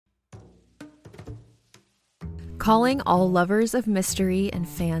Calling all lovers of mystery and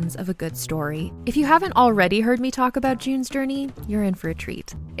fans of a good story. If you haven't already heard me talk about June's Journey, you're in for a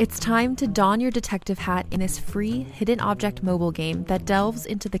treat. It's time to don your detective hat in this free hidden object mobile game that delves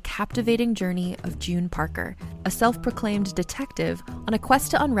into the captivating journey of June Parker, a self-proclaimed detective on a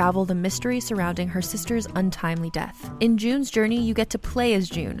quest to unravel the mystery surrounding her sister's untimely death. In June's Journey, you get to play as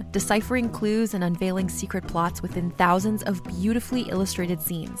June, deciphering clues and unveiling secret plots within thousands of beautifully illustrated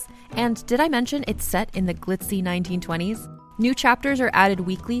scenes. And did I mention it's set in the glitzy 1920s? New chapters are added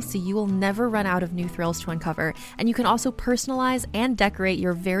weekly, so you will never run out of new thrills to uncover, and you can also personalize and decorate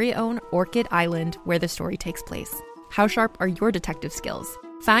your very own Orchid Island where the story takes place. How sharp are your detective skills?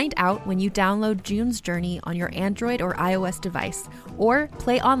 Find out when you download June's Journey on your Android or iOS device, or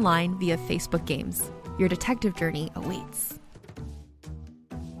play online via Facebook Games. Your detective journey awaits.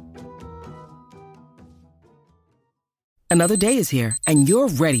 Another day is here, and you're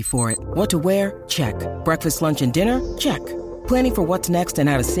ready for it. What to wear? Check. Breakfast, lunch, and dinner? Check. Planning for what's next and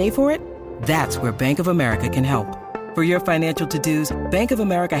how to save for it? That's where Bank of America can help. For your financial to-dos, Bank of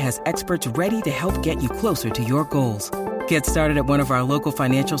America has experts ready to help get you closer to your goals. Get started at one of our local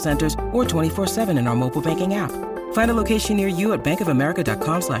financial centers or 24/7 in our mobile banking app. Find a location near you at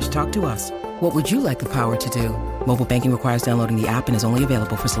bankofamerica.com/talktous. What would you like the power to do? Mobile banking requires downloading the app and is only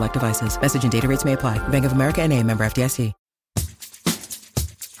available for select devices. Message and data rates may apply. Bank of America N.A., member FDIC.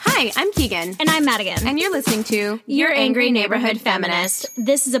 Hi, I'm Keegan. And I'm Madigan. And you're listening to Your Angry Neighborhood Feminist.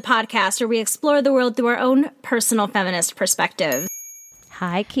 This is a podcast where we explore the world through our own personal feminist perspective.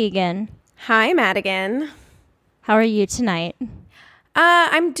 Hi, Keegan. Hi, Madigan. How are you tonight?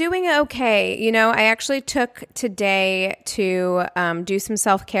 I'm doing okay. You know, I actually took today to do some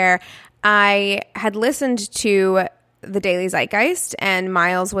self-care. I had listened to the Daily Zeitgeist, and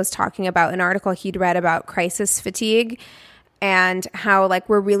Miles was talking about an article he'd read about crisis fatigue and how, like,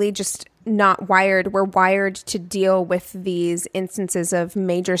 we're really just not wired. We're wired to deal with these instances of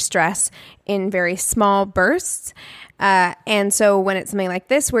major stress in very small bursts. And so when it's something like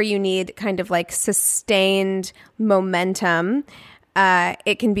this, where you need kind of like sustained momentum,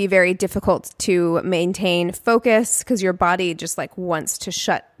 it can be very difficult to maintain focus because your body just like wants to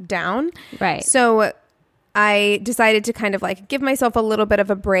shut down. Right. So I decided to kind of like give myself a little bit of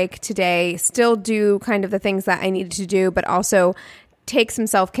a break today, still do kind of the things that I needed to do, but also take some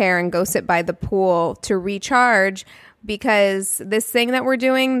self-care and go sit by the pool to recharge, because this thing that we're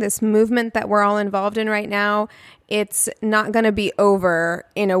doing, this movement that we're all involved in right now, it's not going to be over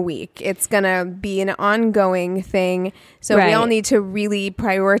in a week. It's going to be an ongoing thing. So we all need to really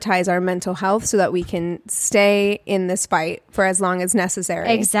prioritize our mental health so that we can stay in this fight for as long as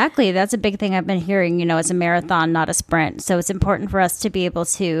necessary. Exactly. That's a big thing I've been hearing. You know, it's a marathon, not a sprint. So it's important for us to be able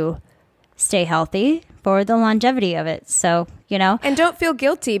to stay healthy for the longevity of it. So, you know. And don't feel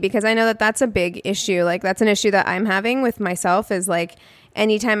guilty, because I know that that's a big issue. Like, that's an issue that I'm having with myself, is like,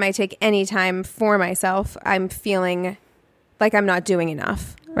 anytime I take any time for myself, I'm feeling like I'm not doing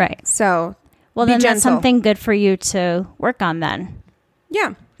enough. Right. So, well, then that's something good for you to work on then.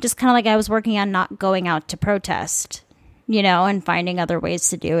 Yeah. Just kind of like I was working on not going out to protest, you know, and finding other ways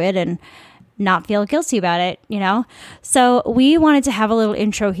to do it and not feel guilty about it, you know. So we wanted to have a little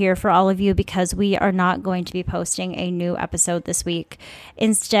intro here for all of you, because we are not going to be posting a new episode this week.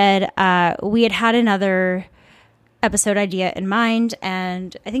 Instead, we had another episode idea in mind,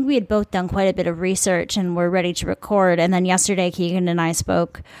 and I think we had both done quite a bit of research and we're ready to record. And then yesterday, Keegan and I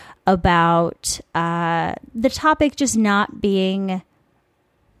spoke about the topic just not being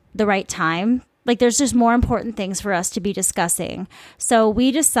the right time. Like, there's just more important things for us to be discussing. So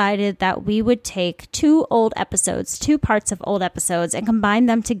we decided that we would take two parts of old episodes, and combine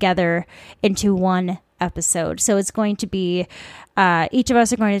them together into one episode. So it's going to be, each of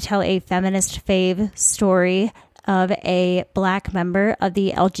us are going to tell a feminist fave story of a Black member of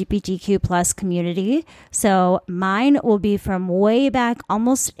the LGBTQ plus community. So mine will be from way back,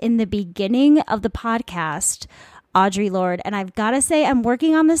 almost in the beginning of the podcast, Audre Lorde. And I've got to say, I'm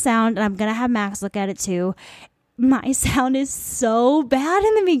working on the sound, and I'm going to have Max look at it too. My sound is so bad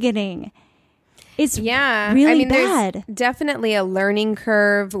in the beginning. It's really bad. There's definitely a learning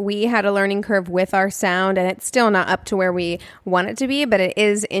curve. We had a learning curve with our sound, and it's still not up to where we want it to be, but it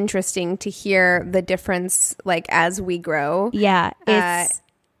is interesting to hear the difference, like, as we grow. Yeah,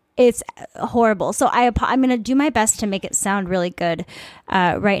 it's horrible. So I'm going to do my best to make it sound really good.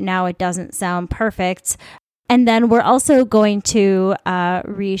 Right now, it doesn't sound perfect. And then we're also going to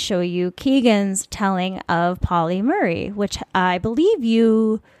re-show you Keegan's telling of Pauli Murray, which I believe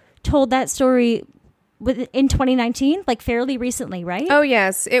you told that story in 2019, like fairly recently, right? Oh,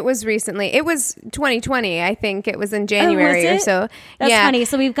 yes. It was recently. It was 2020. I think it was in January or so. That's funny.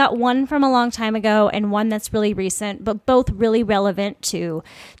 So we've got one from a long time ago and one that's really recent, but both really relevant to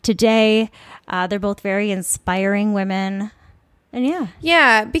today. They're both very inspiring women. And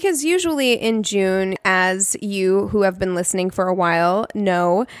yeah, because usually in June, as you who have been listening for a while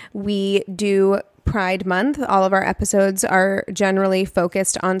know, we do Pride Month. All of our episodes are generally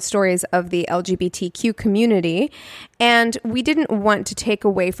focused on stories of the LGBTQ community. And we didn't want to take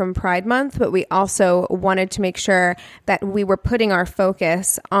away from Pride Month, but we also wanted to make sure that we were putting our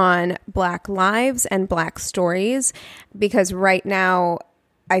focus on Black lives and Black stories, because right now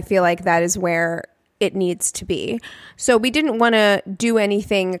I feel like that is where it needs to be. So we didn't want to do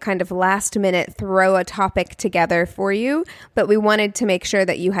anything kind of last minute, throw a topic together for you, but we wanted to make sure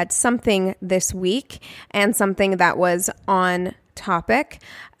that you had something this week and something that was on topic.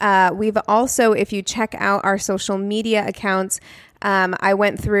 We've also, if you check out our social media accounts, I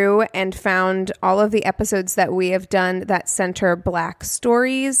went through and found all of the episodes that we have done that center Black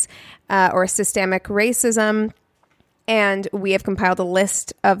stories or systemic racism. And we have compiled a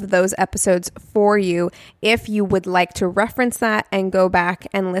list of those episodes for you if you would like to reference that and go back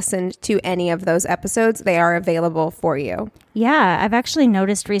and listen to any of those episodes. They are available for you. Yeah, I've actually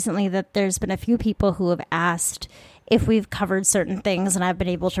noticed recently that there's been a few people who have asked if we've covered certain things, and I've been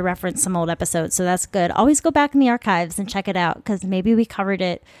able to reference some old episodes. So that's good. Always go back in the archives and check it out, because maybe we covered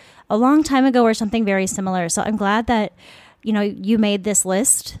it a long time ago or something very similar. So I'm glad that, you made this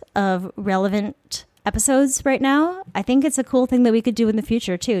list of relevant episodes right now. I think it's a cool thing that we could do in the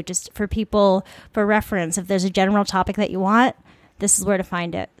future too, just for people, for reference. If there's a general topic that you want, this is where to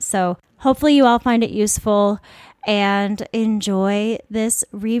find it. So hopefully you all find it useful and enjoy this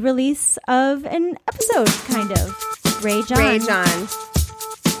re-release of an episode, kind of. Rage on. Rage on.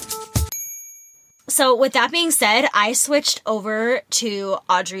 So with that being said, I switched over to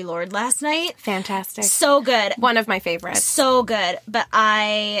Audre Lorde last night. Fantastic. So good. One of my favorites. So good. But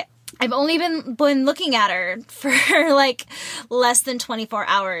I've only been looking at her for like less than 24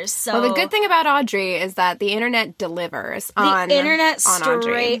 hours. So well, the good thing about Audre is that the internet delivers. The internet Audre.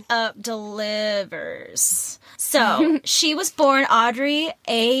 straight up delivers. So she was born Audre,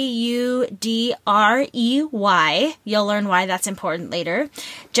 Audrey. You'll learn why that's important later.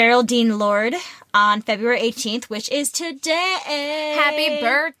 Geraldine Lorde on February 18th, which is today. Happy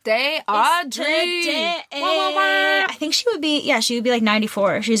birthday, Audre. Today. Wah, wah, wah. I think she would be like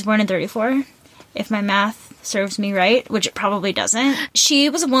 94. She was born in 34, if my math serves me right, which it probably doesn't. She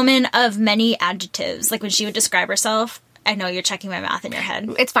was a woman of many adjectives. Like when she would describe herself, I know you're checking my math in your head.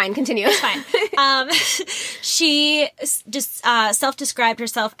 It's fine. Continue. It's fine. She just self-described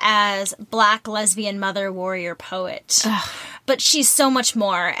herself as Black lesbian mother, warrior, poet. Ugh. But she's so much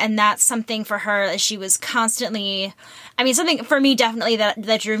more, and that's something for her. She was constantly, something for me definitely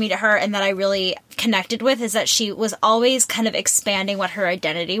that drew me to her and that I really connected with is that she was always kind of expanding what her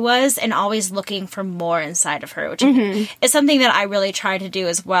identity was and always looking for more inside of her, which is something that I really try to do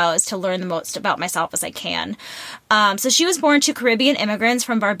as well, is to learn the most about myself as I can. So she was born to Caribbean immigrants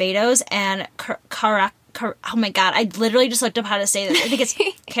from Barbados and oh my God, I literally just looked up how to say this. I think it's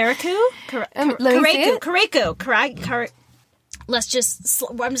Karaku? Karaku.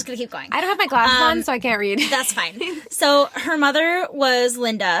 I'm just going to keep going. I don't have my glasses on, so I can't read. That's fine. So her mother was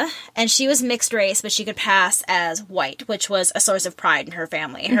Linda, and she was mixed race, but she could pass as white, which was a source of pride in her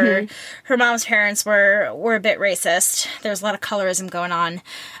family. Her mom's parents were a bit racist. There was a lot of colorism going on.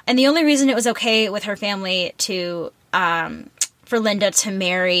 And the only reason it was okay with her family to for Linda to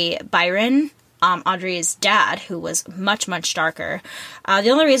marry Byron, Audrey's dad, who was much, much darker.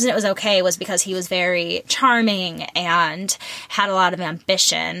 The only reason it was okay was because he was very charming and had a lot of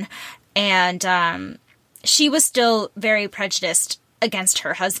ambition. And she was still very prejudiced against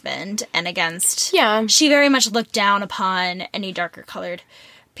her husband and against... Yeah. She very much looked down upon any darker colored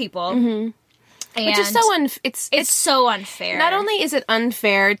people. Mm-hmm. Which is so it's so unfair. Not only is it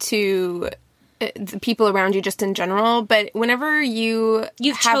unfair to... the people around you just in general, but whenever you've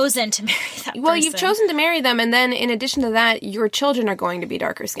chosen to marry that person. Well, you've chosen to marry them, and then in addition to that, your children are going to be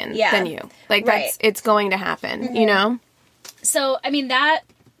darker skinned than you. Like, it's going to happen, you know? So,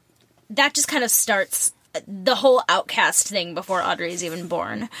 that just kind of starts the whole outcast thing before Audrey's even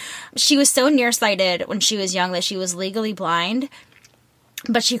born. She was so nearsighted when she was young that she was legally blind.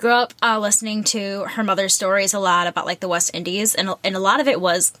 But she grew up listening to her mother's stories a lot about, like, the West Indies, and a lot of it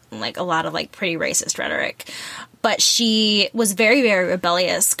was, like, a lot of, like, pretty racist rhetoric. But she was very, very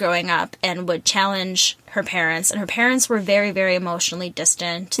rebellious growing up and would challenge her parents, and her parents were very, very emotionally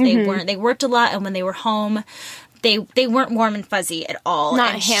distant. They worked a lot, and when they were home, they weren't warm and fuzzy at all.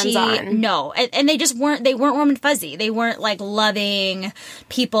 Not and hands-on. No. And they just weren't warm and fuzzy. They weren't like loving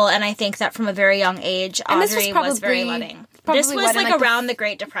people. And I think that from a very young age, Audre was very loving. This was like around the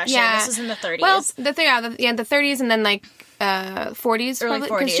Great Depression. Yeah. This was in the 30s. Well, the 30s and then like 40s, early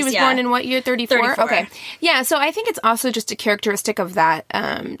 40s. Because she was born in what year? 34? 34. Okay. Yeah, so I think it's also just a characteristic of that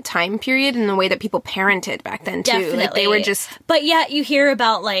time period and the way that people parented back then too. Definitely. Like they were just. But yeah, you hear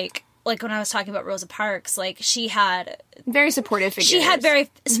about like when I was talking about Rosa Parks, like she had very supportive figures. She had very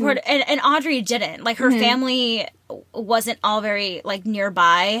supportive, and Audre didn't. Like her family wasn't all very like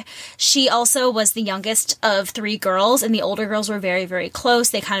nearby. She also was the youngest of 3 girls, and the older girls were very, very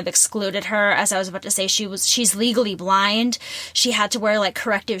close. They kind of excluded her. As I was about to say, she's legally blind. She had to wear like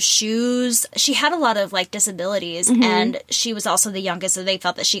corrective shoes. She had a lot of like disabilities, and she was also the youngest, so they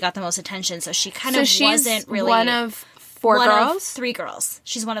felt that she got the most attention. So she kind of wasn't really one of 4 girls? 3 girls.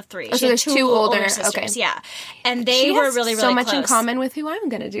 She's one of 3. Oh, she so there's 2 older sisters, okay. Yeah. And they were really, really so much close. in common with who I'm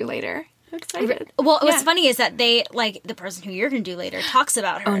going to do later. I'm excited. Well, what's funny is that they, like, the person who you're going to do later talks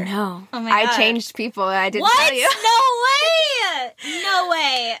about her. Oh, no. Oh, my God. I changed people and I didn't what? tell you. No way! No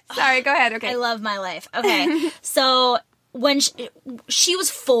way. Sorry, go ahead. Okay. I love my life. Okay. So, when she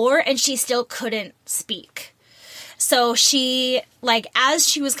was 4 and she still couldn't speak. So she, like, as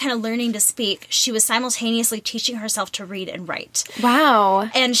she was kind of learning to speak, she was simultaneously teaching herself to read and write. Wow.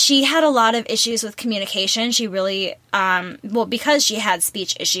 And she had a lot of issues with communication. She really, because she had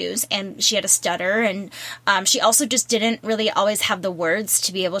speech issues and she had a stutter, and she also just didn't really always have the words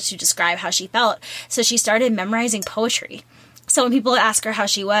to be able to describe how she felt. So she started memorizing poetry. So when people would ask her how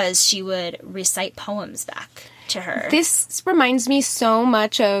she was, she would recite poems back to her. This reminds me so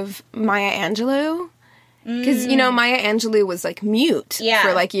much of Maya Angelou. Because, Maya Angelou was, like, mute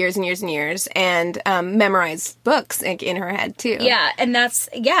for, like, years and years and years, and memorized books, like, in her head, too. Yeah, and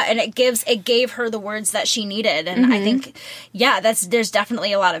it gave her the words that she needed, and I think, there's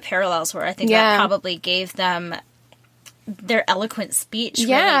definitely a lot of parallels where I think that probably gave them their eloquent speech, really,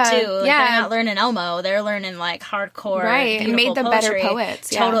 too. Like, they're not learning Elmo, they're learning, like, hardcore, right, and made them poetry. better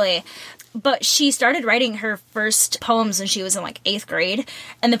poets. Yeah. Totally. But she started writing her first poems when she was in, like, 8th grade.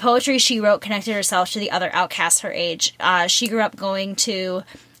 And the poetry she wrote connected herself to the other outcasts her age. She grew up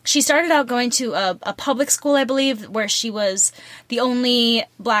she started out going to a public school, I believe, where she was the only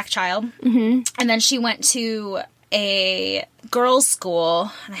black child. Mm-hmm. And then she went to a girls'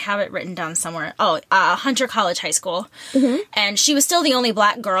 school, and I have it written down somewhere. Hunter College High School. Mm-hmm. And she was still the only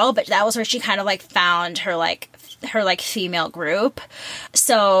black girl, but that was where she kind of, like, found her female group.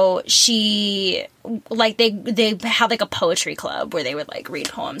 So she, like, they had like a poetry club where they would like read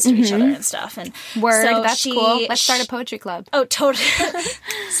poems to each other and stuff. And that's cool. Let's start a poetry club. Oh, totally.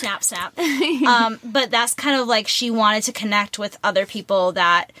 Snap. But that's kind of like she wanted to connect with other people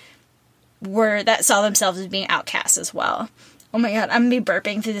that saw themselves as being outcasts as well. Oh my God, I'm gonna be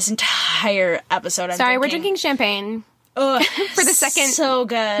burping through this entire episode. We're drinking champagne. Ugh, for the second so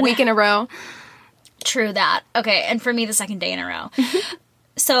good week in a row. True that. Okay, and for me, the second day in a row.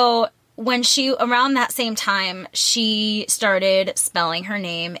 So around that same time, she started spelling her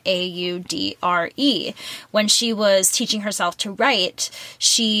name Audre. When she was teaching herself to write,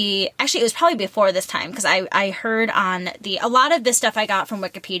 it was probably before this time, because I heard a lot of this stuff I got from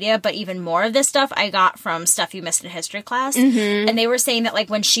Wikipedia, but even more of this stuff I got from Stuff You Missed in History class. Mm-hmm. And they were saying that,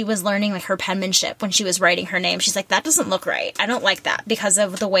 like, when she was learning, like, her penmanship, when she was writing her name, she's like, that doesn't look right. I don't like that, because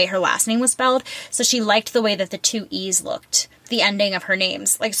of the way her last name was spelled. So she liked the way that the 2 E's looked. The ending of her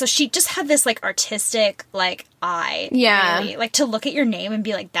names. Like, so she just had this, like, artistic, like, eye. Yeah. Really. Like, to look at your name and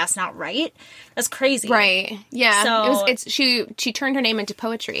be like, that's not right. That's crazy. Right. Yeah. So she turned her name into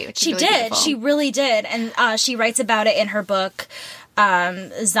poetry, which she is really did. beautiful. She really did. And she writes about it in her book,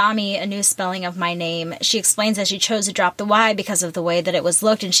 Zami, A New Spelling of My Name. She explains that she chose to drop the Y because of the way that it was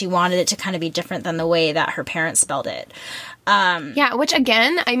looked, and she wanted it to kind of be different than the way that her parents spelled it. Which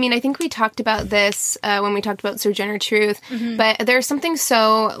again, I mean, I think we talked about this when we talked about Sojourner Truth, but there's something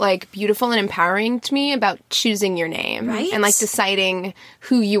so, like, beautiful and empowering to me about choosing your name, right? And, like, deciding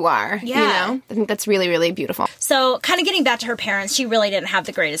who you are. Yeah. I think that's really, really beautiful. So, kind of getting back to her parents, she really didn't have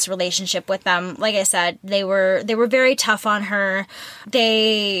the greatest relationship with them. Like I said, they were very tough on her.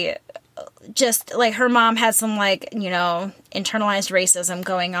 They just, like, her mom had some, like, internalized racism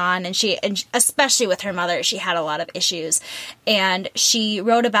going on, and especially with her mother, she had a lot of issues, and she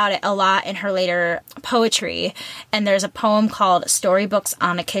wrote about it a lot in her later poetry. And there's a poem called Storybooks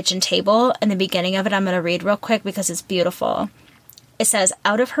on a Kitchen Table, and the beginning of it I'm going to read real quick because it's beautiful. It says,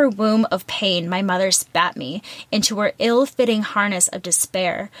 out of her womb of pain, my mother spat me, into her ill-fitting harness of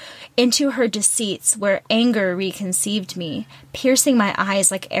despair, into her deceits where anger reconceived me, piercing my eyes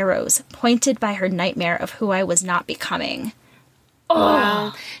like arrows, pointed by her nightmare of who I was not becoming.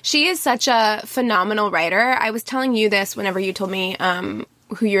 Wow. She is such a phenomenal writer. I was telling you this whenever you told me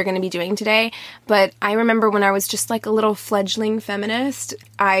who you're going to be doing today, but I remember when I was just like a little fledgling feminist,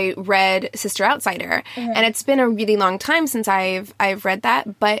 I read Sister Outsider, and it's been a really long time since I've read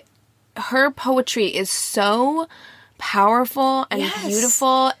that, but her poetry is so powerful and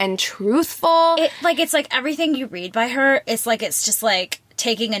beautiful and truthful. It's like everything you read by her, it's just like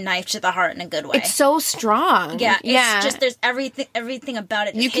taking a knife to the heart in a good way. It's so strong. Yeah. It's just, there's everything about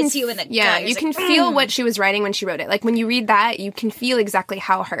it that hits you in the gut. Yeah, you can feel what she was writing when she wrote it. Like, when you read that, you can feel exactly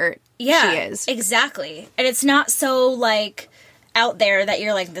how hurt she is. Exactly. And it's not so, like, out there that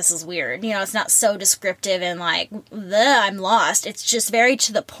you're like, this is weird. You know, it's not so descriptive and like, I'm lost. It's just very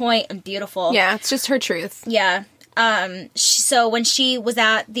to the point and beautiful. Yeah, it's just her truth. Yeah. So when she was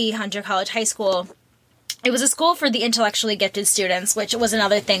at the Hunter College High School, it was a school for the intellectually gifted students, which was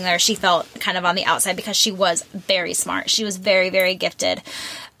another thing there. She felt kind of on the outside because she was very smart. She was very, very gifted.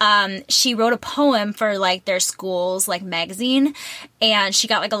 She wrote a poem for, like, their school's, like, magazine, and she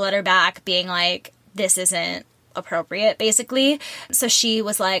got, like, a letter back being like, this isn't appropriate, basically. So she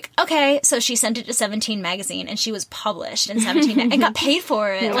was like, okay. So she sent it to 17 magazine, and she was published in 17 and got paid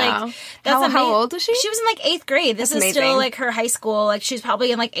for it. Wow. Like, that's how old was she? She was in, like, 8th grade. This is still, like, her high school. Like, she's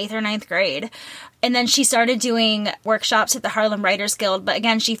probably in, like, 8th or 9th grade. And then she started doing workshops at the Harlem Writers Guild. But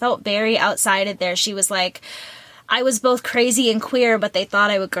again, she felt very outside of there. She was like, I was both crazy and queer, but they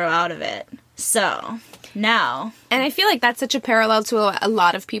thought I would grow out of it. So now. And I feel like that's such a parallel to a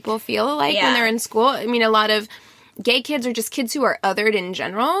lot of people feel like when they're in school. I mean, a lot of gay kids are just kids who are othered in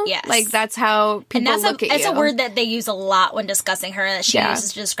general. Yes. Like, that's how people look at you. It's a word that they use a lot when discussing her, that she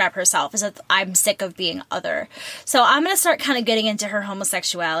uses to describe herself, is that I'm sick of being other. So I'm going to start kind of getting into her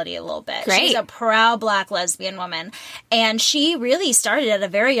homosexuality a little bit. Great. She's a proud Black lesbian woman, and she really started at a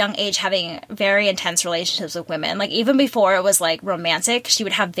very young age having very intense relationships with women. Like, even before it was, like, romantic, she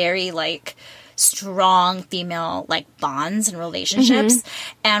would have very, like, strong female, like, bonds and relationships.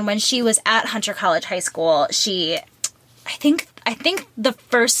 And when she was at Hunter College High School, I think the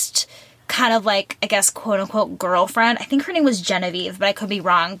first kind of, like, I guess, quote unquote girlfriend, I think her name was Genevieve, but I could be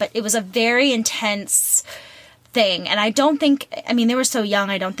wrong, but it was a very intense thing. And I don't think, I mean, they were so young,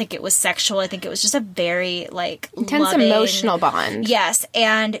 I don't think it was sexual. I think it was just a very, like, intense loving, emotional bond. Yes.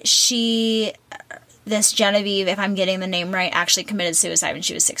 And this Genevieve, if I'm getting the name right, actually committed suicide when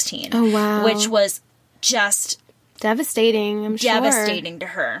she was 16. Oh, wow. Which was just devastating, I'm sure. Devastating to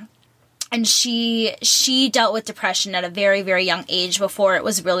her. And she dealt with depression at a very, very young age before it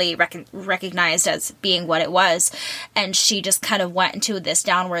was really recognized as being what it was. And she just kind of went into this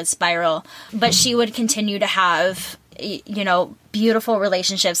downward spiral. But she would continue to have, you know, beautiful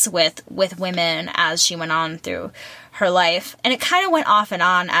relationships with women as she went on through her life. And it kind of went off and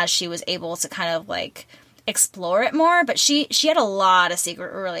on as she was able to kind of, like, explore it more. But she had a lot of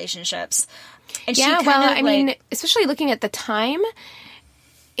secret relationships. And yeah, she well, kind of, I mean, especially looking at the time,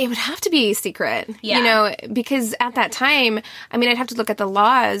 it would have to be secret, you know, because at that time, I mean, I'd have to look at the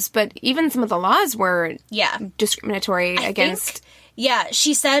laws, but even some of the laws were discriminatory against.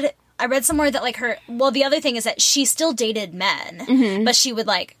 She said, I read somewhere that, like, the other thing is that she still dated men, but she would,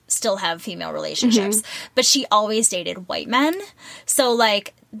 like, still have female relationships, but she always dated white men. So,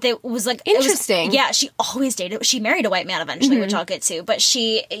 like, that was, like, interesting. She always dated, she married a white man eventually, which I'll get to, but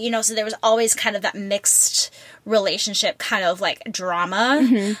she, you know, so there was always kind of that mixed relationship kind of, like,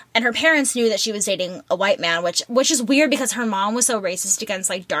 drama. And her parents knew that she was dating a white man, which is weird because her mom was so racist against,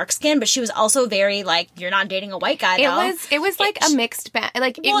 like, dark skin, but she was also very, like, you're not dating a white guy, though. It was like a mixed bag.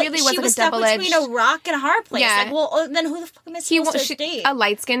 Like, it really wasn't a double-edged. She was stuck between a rock and a hard place. Yeah. Like, well, then who the fuck am I supposed to date? A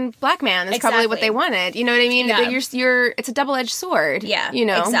light-skinned Black man is probably what they wanted. You know what I mean? Yeah. It's a double-edged sword. Yeah, you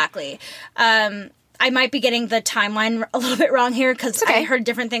know? Exactly. I might be getting the timeline a little bit wrong here because I heard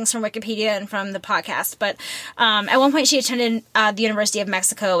different things from Wikipedia and from the podcast. But at one point she attended the University of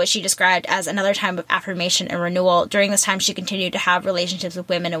Mexico, which she described as another time of affirmation and renewal. During this time, she continued to have relationships with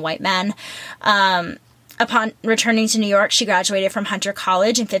women and white men. Upon returning to New York, she graduated from Hunter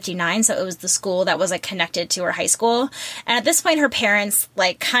College in 1959, so it was the school that was, like, connected to her high school. And at this point, her parents,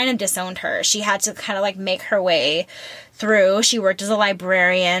 like, kind of disowned her. She had to kind of, like, make her way through. She worked as a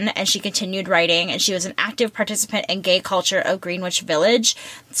librarian, and she continued writing, and she was an active participant in gay culture of Greenwich Village.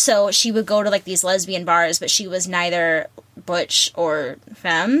 So she would go to, like, these lesbian bars, but she was neither butch or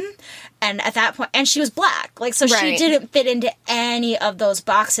femme. And at that point, and she was black. Like, so she didn't fit into any of those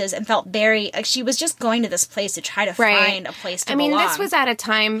boxes and felt very, like, she was just going to this place to try to find a place to belong. This was at a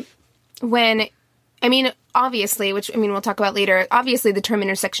time when, obviously, which, we'll talk about later, obviously the term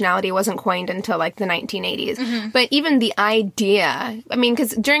intersectionality wasn't coined until, like, the 1980s. Mm-hmm. But even the idea,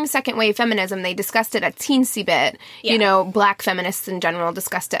 because during second wave feminism, they discussed it a teensy bit. Yeah. Black feminists in general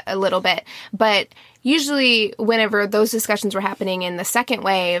discussed it a little bit. But usually whenever those discussions were happening in the second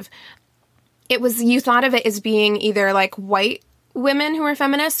wave, you thought of it as being either, like, white women who were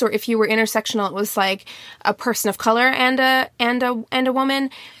feminists, or if you were intersectional, it was like a person of color and a woman.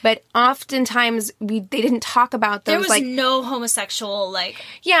 But oftentimes they didn't talk about those. There was no homosexual, like,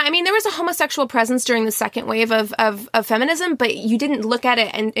 yeah. There was a homosexual presence during the second wave of feminism, but you didn't look at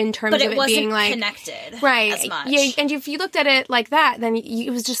it in terms of it being like connected, right? As much. Yeah, and if you looked at it like that, then it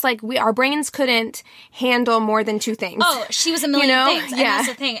was just like our brains couldn't handle more than two things. Oh, she was a million things, and that's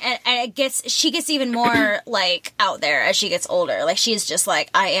the thing. And she gets even more like out there as she gets older. Like, she's just like,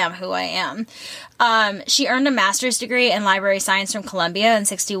 I am who I am. She earned a master's degree in library science from Columbia in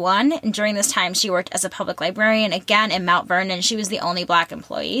 1961. And during this time, she worked as a public librarian, again, in Mount Vernon. She was the only black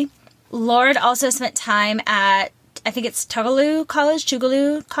employee. Lorde also spent time at, I think it's Tougaloo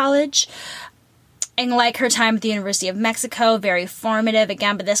College. And like her time at the University of Mexico, very formative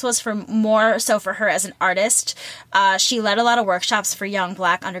again, but this was more so for her as an artist. She led a lot of workshops for young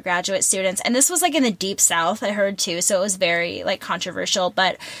black undergraduate students, and this was like in the Deep South, I heard too, so it was very like controversial,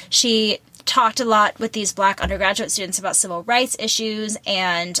 but she talked a lot with these black undergraduate students about civil rights issues,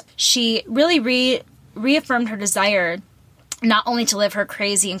 and she really reaffirmed her desire not only to live her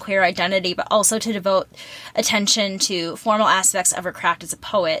crazy and queer identity, but also to devote attention to formal aspects of her craft as a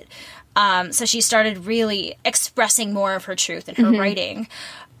poet. So she started really expressing more of her truth in her writing.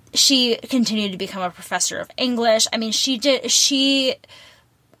 She continued to become a professor of English. She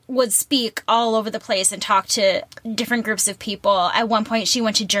would speak all over the place and talk to different groups of people. At one point, she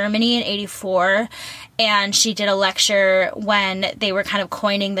went to Germany in 1984, and she did a lecture when they were kind of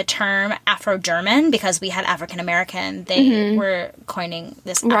coining the term Afro-German, because we had African-American. They were coining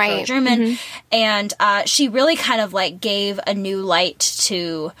this Afro-German. Right. And she really kind of like gave a new light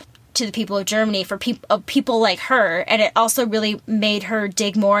to the people of Germany for people like her, and it also really made her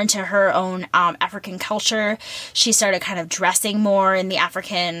dig more into her own African culture. She started kind of dressing more in the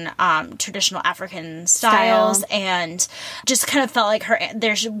African traditional African styles, and just kind of felt like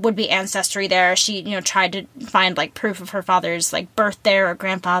there would be ancestry there. She tried to find like proof of her father's like birth there or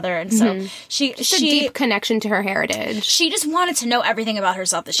grandfather, and so she a deep connection to her heritage. She just wanted to know everything about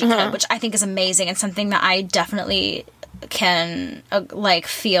herself that she could, which I think is amazing and something that I definitely can like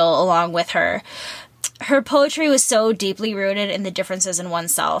feel along with her. Her poetry was so deeply rooted in the differences in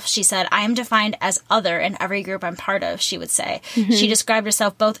oneself. She said, I am defined as other in every group I'm part of, she would say. She described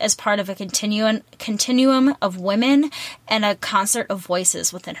herself both as part of a continuum of women and a concert of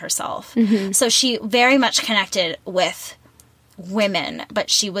voices within herself. So she very much connected with women,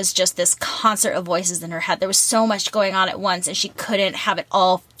 but she was just this concert of voices in her head. There was so much going on at once, and she couldn't have it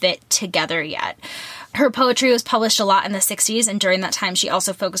all fit together yet. Her poetry was published a lot in the 60s, and during that time she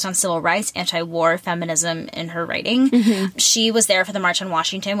also focused on civil rights, anti-war feminism in her writing. She was there for the March on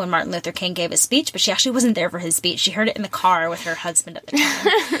Washington when Martin Luther King gave his speech, but she actually wasn't there for his speech. She heard it in the car with her husband at the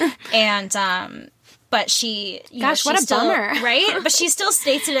time. And but she, gosh, what a bummer, right? But she still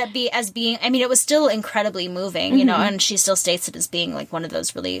states it as being. It was still incredibly moving, and she still states it as being like one of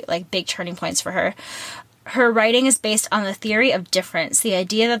those really like big turning points for her. Her writing is based on the theory of difference, the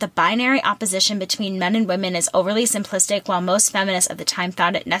idea that the binary opposition between men and women is overly simplistic, while most feminists of the time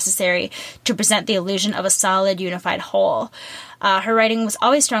found it necessary to present the illusion of a solid, unified whole. Her writing was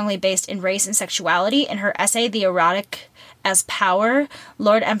always strongly based in race and sexuality. In her essay, The Erotic as Power,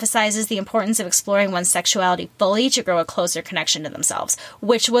 Lorde emphasizes the importance of exploring one's sexuality fully to grow a closer connection to themselves,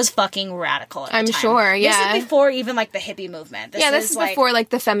 which was fucking radical at the time. I'm sure, yeah. This is before even, like, the hippie movement. This is before, like,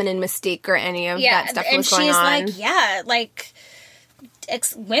 the feminine mystique or any of that stuff was going on. And she's like,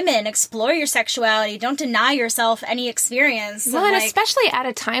 women, explore your sexuality. Don't deny yourself any experience. Well, and especially at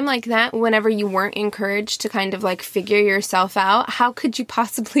a time like that, whenever you weren't encouraged to kind of, like, figure yourself out, how could you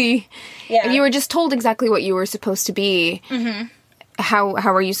possibly... Yeah. If you were just told exactly what you were supposed to be... How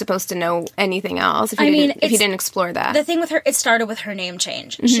are you supposed to know anything else if you didn't explore that? The thing with her, it started with her name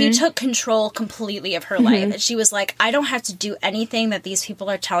change. She took control completely of her life. And she was like, I don't have to do anything that these people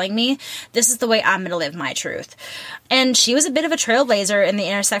are telling me. This is the way I'm going to live my truth. And she was a bit of a trailblazer in the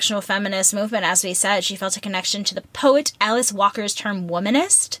intersectional feminist movement, as we said. She felt a connection to the poet Alice Walker's term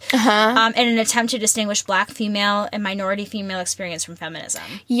womanist in an attempt to distinguish black female and minority female experience from feminism.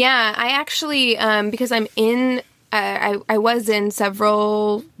 Yeah, I actually, because I'm in I was in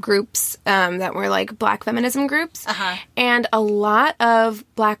several groups that were like Black feminism groups, and a lot of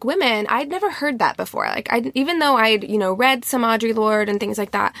Black women, I'd never heard that before. Like, even though I'd read some Audre Lorde and things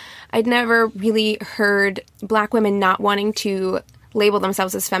like that, I'd never really heard Black women not wanting to label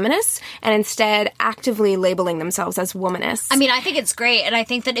themselves as feminists and instead actively labeling themselves as womanists. I mean, I think it's great, and I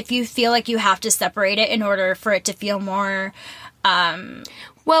think that if you feel like you have to separate it in order for it to feel more...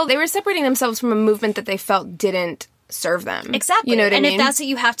 Well, they were separating themselves from a movement that they felt didn't serve them. Exactly. You know what I mean? And if that's what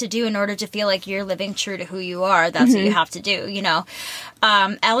you have to do in order to feel like you're living true to who you are, that's what you have to do,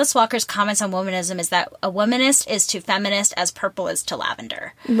 Alice Walker's comments on womanism is that a womanist is to feminist as purple is to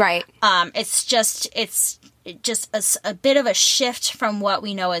lavender. Right. It's just a bit of a shift from what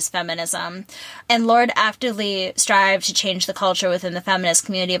we know as feminism. And Lorde actively strived to change the culture within the feminist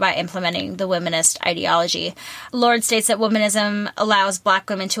community by implementing the womanist ideology. Lorde states that womanism allows Black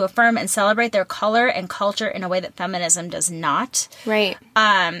women to affirm and celebrate their color and culture in a way that feminism does not. Right.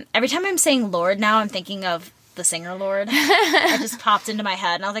 Every time I'm saying Lorde now, I'm thinking of the singer Lorde. It just popped into my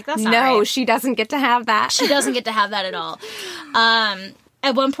head, and I was like, that's not right. No, she doesn't get to have that. She doesn't get to have that at all.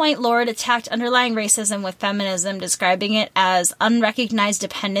 At one point, Lorde attacked underlying racism with feminism, describing it as unrecognized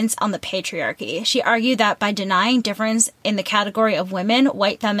dependence on the patriarchy. She argued that by denying difference in the category of women,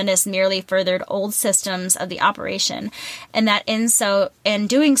 white feminists merely furthered old systems of the operation, and that in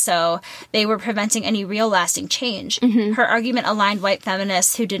doing so, they were preventing any real lasting change. Her argument aligned white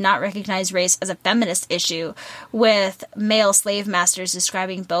feminists who did not recognize race as a feminist issue with male slave masters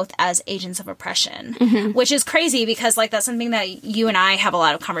describing both as agents of oppression, which is crazy because, like, that's something that you and I have a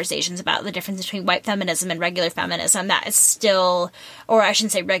lot of conversations about, the difference between white feminism and regular feminism. That is still, or I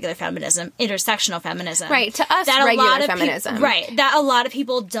shouldn't say regular feminism, intersectional feminism. Right, to us, that regular feminism. Right, that a lot of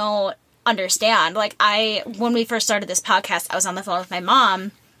people don't understand. Like, when we first started this podcast, I was on the phone with my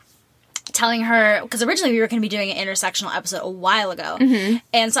mom, telling her, because originally we were going to be doing an intersectional episode a while ago,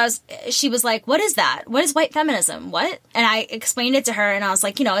 and so she was like, what is that? What is white feminism? What? And I explained it to her, and I was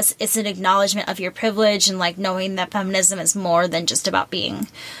like, it's an acknowledgement of your privilege, and like knowing that feminism is more than just about being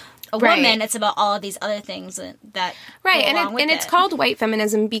a woman. It's about all of these other things that right, go along with it's called white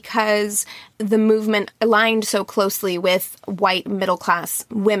feminism because the movement aligned so closely with white middle class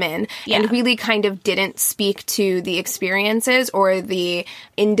women and really kind of didn't speak to the experiences or the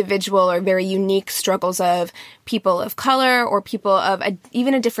individual or very unique struggles of people of color or people of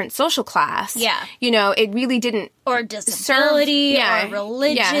even a different social class. Yeah. It really didn't or disability or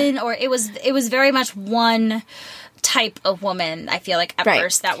religion or it was very much one type of woman, I feel like, at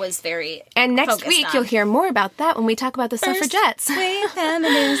first, that was very And next week, you'll hear more about that when we talk about the suffragettes.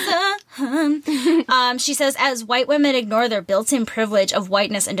 Feminism. She says, as white women ignore their built-in privilege of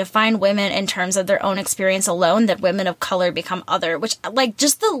whiteness and define women in terms of their own experience alone, that women of color become other, which, like,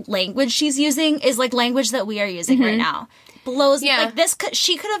 just the language she's using is, like, language that we are using right now. Blows like this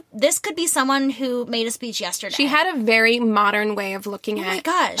could be someone who made a speech yesterday. She had a very modern way of looking at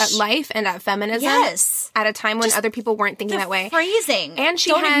life and at feminism at a time when other people weren't thinking that way. Phrasing. And she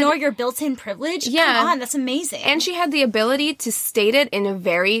don't ignore your built-in privilege. Yeah. Come on, that's amazing. And she had the ability to state it in a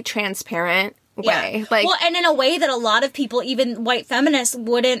very transparent way. Like, well, and in a way that a lot of people, even white feminists,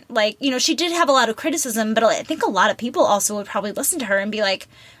 wouldn't like, she did have a lot of criticism, but I think a lot of people also would probably listen to her and be like,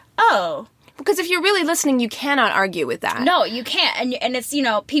 oh, because if you're really listening, you cannot argue with that. No, you can't. And it's,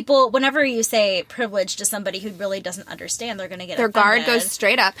 people, whenever you say privilege to somebody who really doesn't understand, they're going to get their offended. guard goes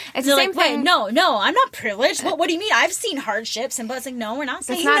straight up. It's the same thing. No, I'm not privileged. What do you mean? I've seen hardships. And it's like, no, we're not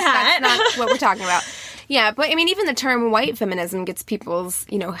saying that. That's not what we're talking about. Yeah, but I mean, even the term white feminism gets people's,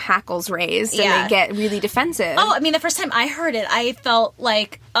 hackles raised and they get really defensive. Oh, I mean, the first time I heard it, I felt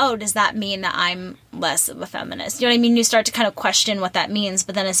like, oh, does that mean that I'm less of a feminist? You know what I mean? You start to kind of question what that means,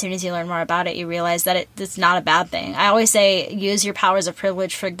 but then as soon as you learn more about it, you realize that it's not a bad thing. I always say, use your powers of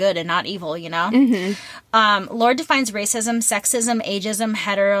privilege for good and not evil, Lorde defines racism, sexism, ageism,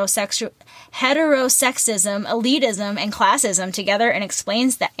 heterosexism, elitism, and classism together and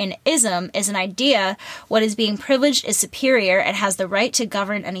explains that an ism is an idea. What is being privileged is superior and has the right to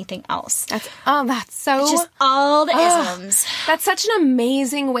govern anything else. That's so... It's just all the isms. That's such an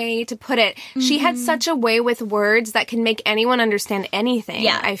amazing way to put it. She had such a way with words that can make anyone understand anything,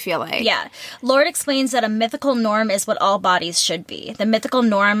 I feel like. Yeah. Lorde explains that a mythical norm is what all bodies should be. The mythical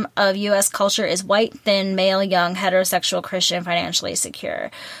norm of U.S. culture is white, thin, male, young, heterosexual, Christian, financially secure.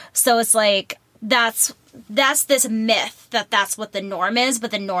 So it's like, that's this myth that's what the norm is,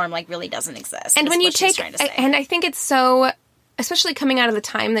 but the norm really doesn't exist. And when you take, and I think it's so, especially coming out of the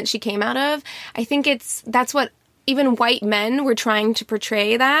time that she came out of, I think that's what even white men were trying to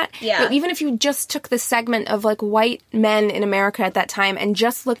portray that. Yeah. Even if you just took the segment of white men in America at that time and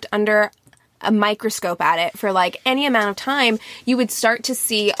just looked under a microscope at it for like any amount of time, you would start to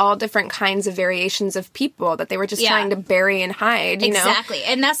see all different kinds of variations of people that they were just trying to bury and hide, you know? Exactly.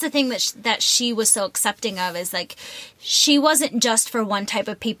 And that's the thing that she was so accepting of, is like, she wasn't just for one type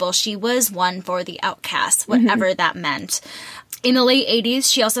of people. She was one for the outcasts, whatever that meant. In the late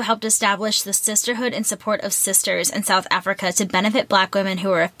 80s, she also helped establish the Sisterhood in Support of Sisters in South Africa to benefit Black women who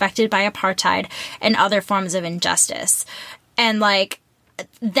were affected by apartheid and other forms of injustice. And like,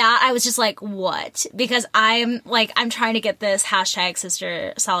 that, I was just like, what? Because I'm trying to get this hashtag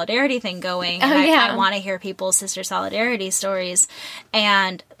sister solidarity thing going. And I want to hear people's sister solidarity stories.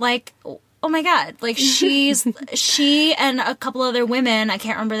 And like, oh my God, like she and a couple other women, I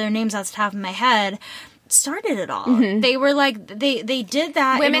can't remember their names off the top of my head, started it all. They were like, they did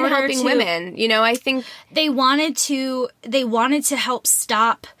that. Women helping women, you know, I think they wanted to help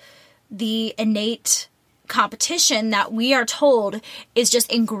stop the innate competition that we are told is just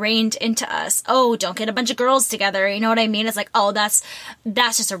ingrained into us. Oh, don't get a bunch of girls together. You know what I mean? It's like, oh, that's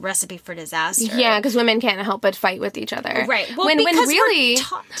just a recipe for disaster. Yeah, because women can't help but fight with each other. Right. Well, when really, we're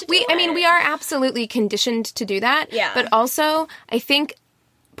taught to do I mean, we are absolutely conditioned to do that. Yeah. But also, I think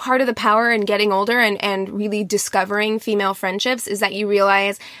part of the power in getting older and really discovering female friendships is that you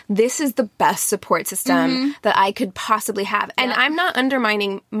realize this is the best support system that I could possibly have. And I'm not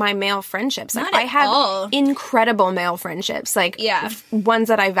undermining my male friendships. Like, I have incredible male friendships, like ones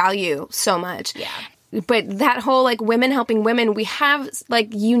that I value so much. Yeah. But that whole, like, women helping women, we have, like,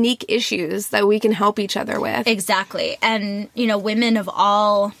 unique issues that we can help each other with. Exactly. And, you know, women of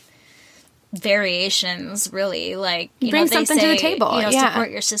all variations, really, like, you bring know, something to the table. You know,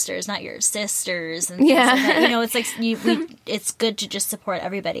 support your sisters, not your sisters, and things like that. You know, it's like it's good to just support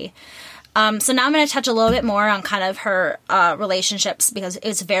everybody. So now I'm going to touch a little bit more on kind of her relationships, because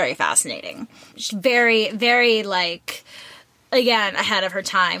it's very fascinating. She's very, very, like, again, ahead of her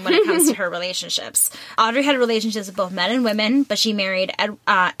time when it comes to her relationships. Audre had relationships with both men and women, but she married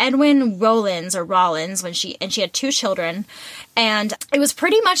Edwin Rollins when she had 2 children. And it was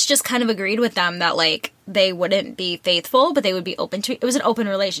pretty much just kind of agreed with them that, like, they wouldn't be faithful, but they would be open to it. It was an open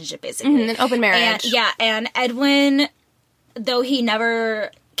relationship, basically. An open marriage. And Edwin, though he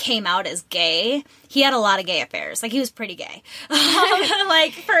never came out as gay, he had a lot of gay affairs. Like, he was pretty gay.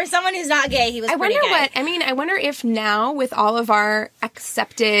 Like, for someone who's not gay, he was pretty gay. I wonder if now, with all of our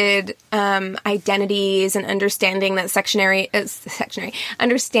accepted identities and understanding that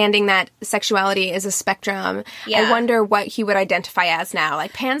understanding that sexuality is a spectrum, I wonder what he would identify as now.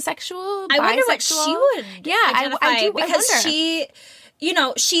 Like, pansexual, bisexual? I wonder what she would identify, I do, because she... You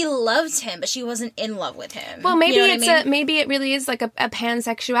know, she loved him, but she wasn't in love with him. Well, maybe you know maybe it really is like a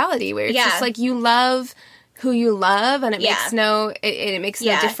pansexuality, where it's just like you love who you love, and it makes no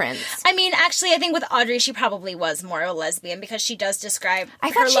difference. I mean, actually, I think with Audre, she probably was more of a lesbian, because she does describe. I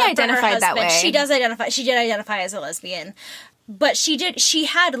thought she identified that way. She did identify as a lesbian. But she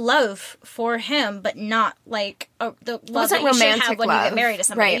had love for him, but not like the love that you should have when you get married to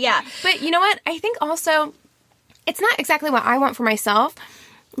somebody. Right. Yeah. But you know what? I think also, it's not exactly what I want for myself,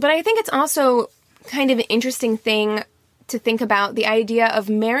 but I think it's also kind of an interesting thing to think about, the idea of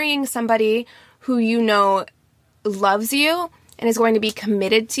marrying somebody who you know loves you and is going to be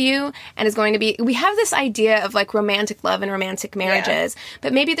committed to you and is going to be... We have this idea of, like, romantic love and romantic marriages,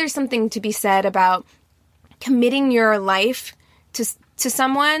 but maybe there's something to be said about committing your life to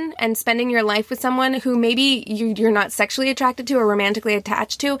someone and spending your life with someone who maybe you're not sexually attracted to or romantically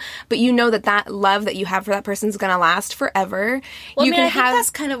attached to, but you know that love that you have for that person is going to last forever. Well, I think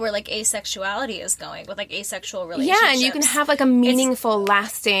that's kind of where, like, asexuality is going, with, like, asexual relationships. Yeah, and you can have, like, a meaningful,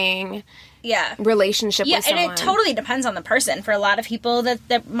 lasting relationship with someone. And it totally depends on the person. For a lot of people,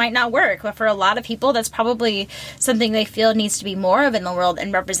 that might not work, but for a lot of people, that's probably something they feel needs to be more of in the world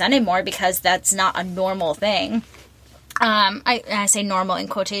and represented more, because that's not a normal thing. I say normal in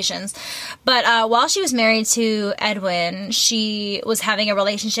quotations, but while she was married to Edwin, she was having a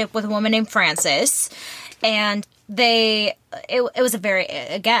relationship with a woman named Frances, and it was a very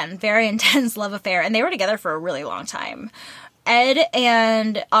intense love affair, and they were together for a really long time. Ed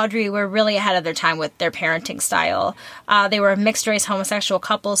and Audre were really ahead of their time with their parenting style. They were a mixed-race homosexual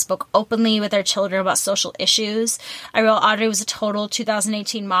couple, spoke openly with their children about social issues. I wrote Audre was a total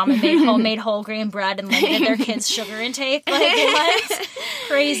 2018 mom and made homemade whole grain bread and limited their kids' sugar intake. Like, it was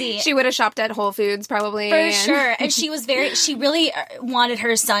crazy. She would have shopped at Whole Foods, probably. For sure. And she really wanted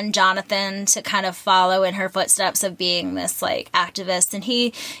her son, Jonathan, to kind of follow in her footsteps of being this, like, activist. And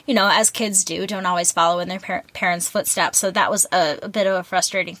he, you know, as kids do, don't always follow in their parents' footsteps. So that was a bit of a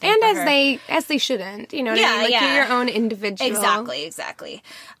frustrating thing and for as her. as they shouldn't, you know what I mean? Like, yeah. you're your own individual. Exactly.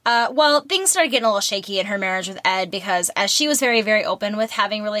 Well, things started getting a little shaky in her marriage with Ed because as she was very, very open with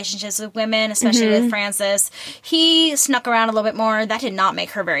having relationships with women, especially with Frances, he snuck around a little bit more. That did not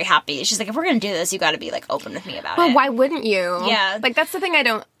make her very happy. She's like, if we're going to do this, you got to be, like, open with me about it. Well, why wouldn't you? Yeah. Like, that's the thing I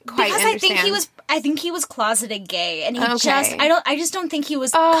don't quite because understand. I think he was closeted gay, and he Okay. I just don't think he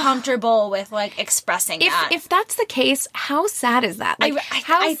was comfortable with, like, expressing that. If that's the case, how sad is that? Like,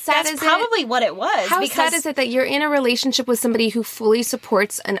 how sad that's is probably it? what it was. How because sad is it that you're in a relationship with somebody who fully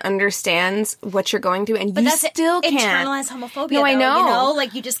supports and understands what you're going through, and you still can't internalized homophobia? No, I know. You know,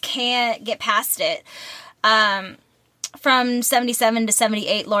 like, you just can't get past it. From 77 to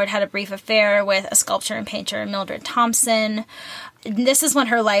 78, Lorde had a brief affair with a sculptor and painter, Mildred Thompson. This is when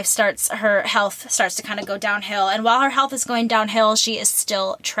her health starts to kind of go downhill. And while her health is going downhill, she is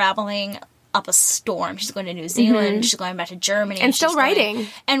still traveling up a storm. She's going to New Zealand. She's going back to Germany. And still writing.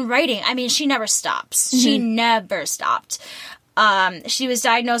 I mean, she never stops. She never stopped. She was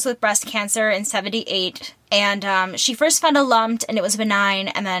diagnosed with breast cancer in 78, and she first found a lump, and it was benign,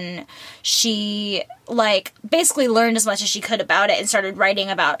 and then she, like, basically learned as much as she could about it and started writing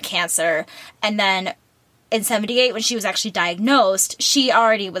about cancer. And then in 78, when she was actually diagnosed, she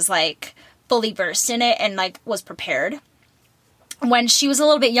already was, like, fully versed in it and, like, was prepared. When she was a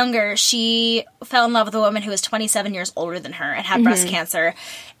little bit younger, she fell in love with a woman who was 27 years older than her and had breast cancer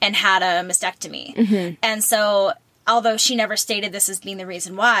and had a mastectomy. And so, although she never stated this as being the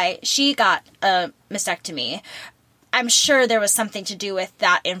reason why, she got a mastectomy. I'm sure there was something to do with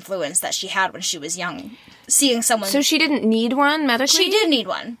that influence that she had when she was young. Seeing someone... So she didn't need one medically? She did need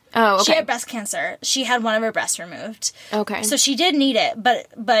one. Oh, okay. She had breast cancer. She had one of her breasts removed. Okay. So she did need it,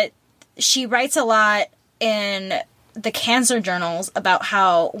 but she writes a lot in the cancer journals about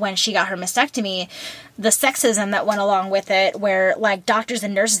how when she got her mastectomy, the sexism that went along with it, where, like, doctors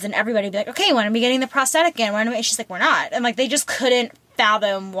and nurses and everybody would be like, okay, when are we getting the prosthetic again? When are we? And she's like, we're not. And, like, they just couldn't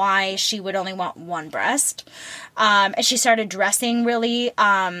fathom why she would only want one breast. And she started dressing really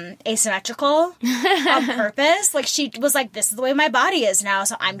asymmetrical on purpose. Like, she was like, this is the way my body is now,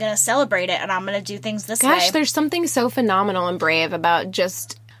 so I'm going to celebrate it, and I'm going to do things this way. Gosh, there's something so phenomenal and brave about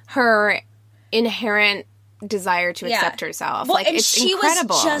just her inherent desire to accept herself. Well, like, and it's she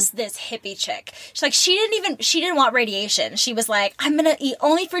incredible. was just this hippie chick. She's like, she didn't want radiation. She was like, I'm gonna eat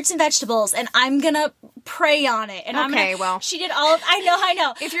only fruits and vegetables, and I'm gonna pray on it. And she did all of, I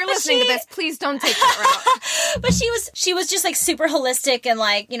know. If you're listening to this, please don't take that route. But she was just, like, super holistic and,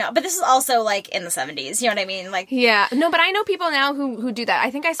 like, you know, but this is also, like, in the 70s, you know what I mean? Like, yeah. No, but I know people now who do that. I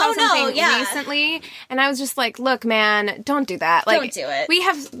think I saw something recently, and I was just like, look, man, don't do that. Like, don't do it. We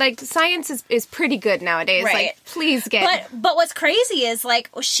have, like, science is pretty good nowadays. Right. Like, please get... But what's crazy is, like,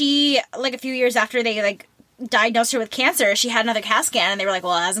 she, like, a few years after they, like, diagnosed her with cancer, she had another CAT scan, and they were like,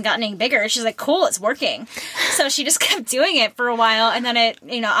 well, it hasn't gotten any bigger. She's like, cool, it's working. So she just kept doing it for a while, and then it,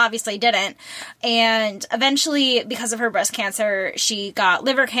 you know, obviously didn't. And eventually, because of her breast cancer, she got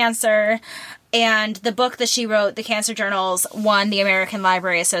liver cancer, and the book that she wrote, The Cancer Journals, won the American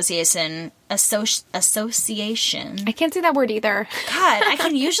Library Association. I can't say that word either. God, I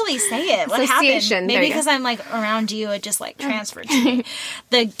can usually say it. What happened? Maybe because I'm, like, around you, it just, like, transferred to me.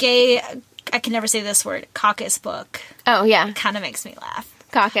 The gay... I can never say this word, caucus book. Oh, yeah. Kind of makes me laugh.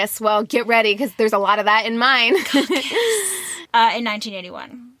 Caucus. Well, get ready, because there's a lot of that in mine. In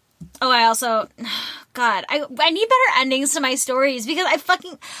 1981. Oh, I also... God, I need better endings to my stories, because I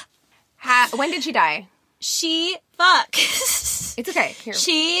fucking... When did she die? It's okay. Here.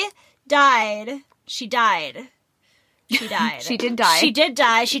 She died. She did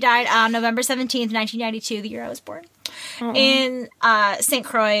die. She died on November 17th, 1992, the year I was born. In St.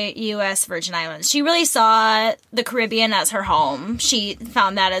 Croix, U.S. Virgin Islands. She really saw the Caribbean as her home. She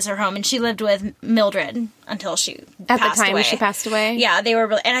found that as her home, and she lived with Mildred until she passed away. She passed away? Yeah, they were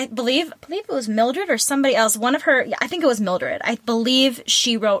really... And I believe it was Mildred or somebody else. One of her... Yeah, I think it was Mildred. I believe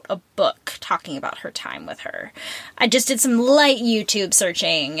she wrote a book talking about her time with her. I just did some light YouTube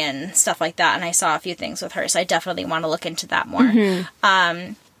searching and stuff like that, and I saw a few things with her, so I definitely want to look into that more.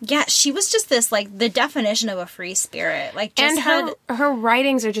 Mm-hmm. Yeah, she was just this, like, the definition of a free spirit. Like, just her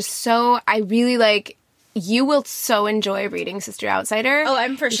writings are just so... I really, like... You will so enjoy reading Sister Outsider. Oh,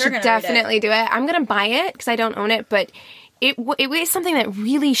 I'm for sure going to definitely do it. I'm going to buy it because I don't own it, but it was something that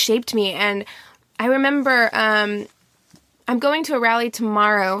really shaped me. And I remember I'm going to a rally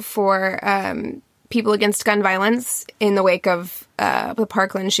tomorrow for People Against Gun Violence in the wake of the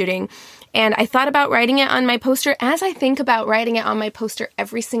Parkland shooting. And I thought about writing it on my poster, as I think about writing it on my poster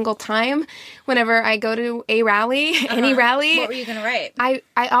every single time whenever I go to a rally, any rally. What were you going to write? I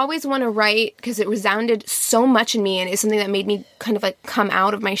always want to write, because it resounded so much in me and is something that made me kind of like come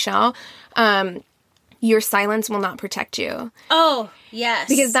out of my shell. Your silence will not protect you. Oh, yes.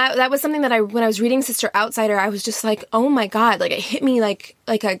 Because that was something that when I was reading Sister Outsider, I was just like, oh my God, like it hit me like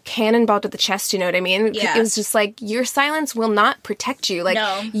a cannonball to the chest, you know what I mean? Yeah. It was just like, your silence will not protect you. Like,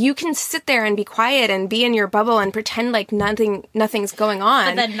 No. you can sit there and be quiet and be in your bubble and pretend like nothing's going on.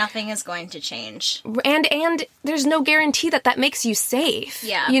 But then nothing is going to change. And there's no guarantee that makes you safe.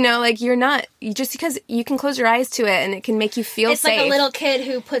 Yeah. You know, like just because you can close your eyes to it and it can make you feel It's safe. like a little kid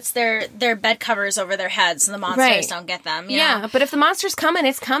who puts their bed covers over their heads so the monsters Right. don't get them. You Yeah, know? but if the monster's coming,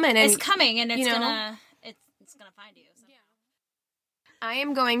 it's coming. And, It's coming and it's you know, gonna find you. So. I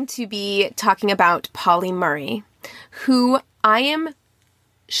am going to be talking about Pauli Murray, who I am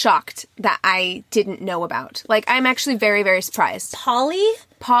shocked that I didn't know about. Like, I'm actually very, very surprised.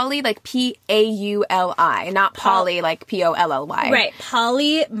 Pauli, like Pauli, not Polly like Polly. right?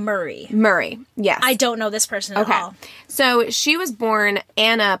 Pauli Murray. Murray, yes. I don't know this person at all. So she was born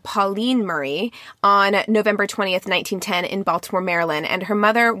Anna Pauline Murray on November 20th, 1910 in Baltimore, Maryland. And her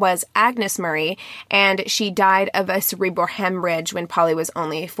mother was Agnes Murray, and she died of a cerebral hemorrhage when Pauli was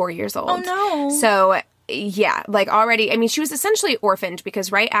only 4 years old. Oh, no. So, yeah, like already, I mean, she was essentially orphaned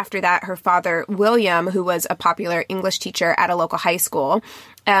because right after that, her father, William, who was a popular English teacher at a local high school,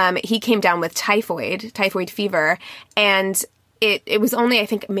 he came down with typhoid fever, and it was only, I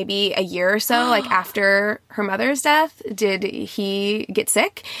think, maybe a year or so, like after her mother's death, did he get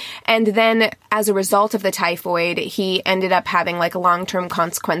sick. And then as a result of the typhoid, he ended up having like long-term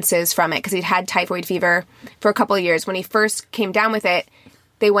consequences from it because he'd had typhoid fever for a couple of years. When he first came down with it,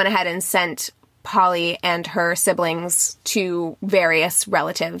 they went ahead and sent Pauli and her siblings to various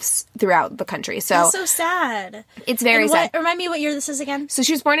relatives throughout the country. So That's so sad. It's very sad. Remind me what year this is again? So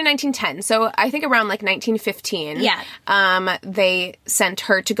she was born in 1910. So I think around like 1915. Yeah. They sent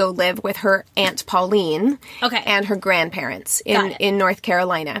her to go live with her Aunt Pauline Okay. and her grandparents in North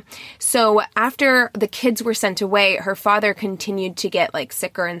Carolina. So after the kids were sent away, her father continued to get like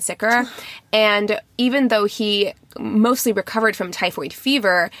sicker and sicker. And even though he mostly recovered from typhoid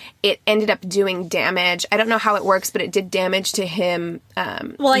fever, it ended up doing damage. I don't know how it works, but it did damage to him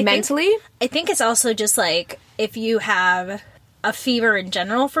mentally. I think it's also just like if you have a fever in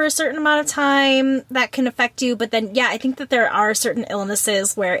general for a certain amount of time, that can affect you. But then, yeah, I think that there are certain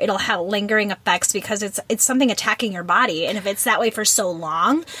illnesses where it'll have lingering effects because it's something attacking your body. And if it's that way for so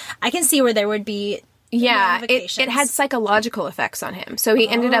long, I can see where there would be it had psychological effects on him. So he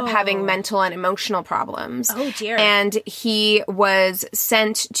ended up having mental and emotional problems. Oh, dear. And he was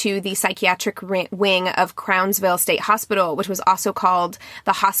sent to the psychiatric wing of Crownsville State Hospital, which was also called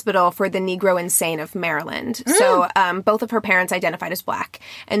the Hospital for the Negro Insane of Maryland. So both of her parents identified as Black.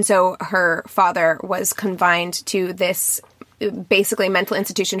 And so her father was confined to this basically mental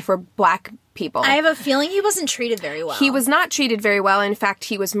institution for Black people. I have a feeling he wasn't treated very well. He was not treated very well. In fact,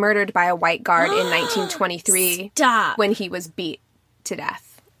 he was murdered by a white guard in 1923 Stop. when he was beat to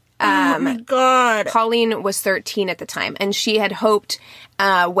death. Oh my God. Pauline was 13 at the time, and she had hoped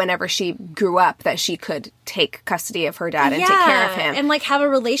whenever she grew up that she could take custody of her dad and take care of him. And like have a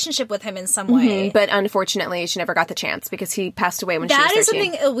relationship with him in some way. But unfortunately, she never got the chance because he passed away when she was 13. That is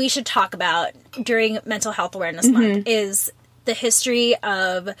something we should talk about during Mental Health Awareness Month, is the history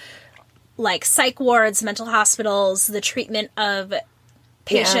of like psych wards, mental hospitals, the treatment of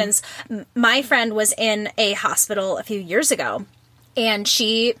patients. Yeah. My friend was in a hospital a few years ago, and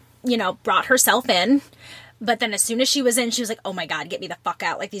she, brought herself in. But then as soon as she was in, she was like, oh my God, get me the fuck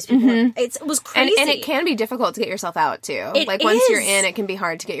out. Like, these people, it was crazy. And it can be difficult to get yourself out, too. Once you're in, it can be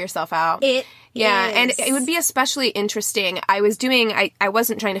hard to get yourself out. Yeah, and it would be especially interesting. I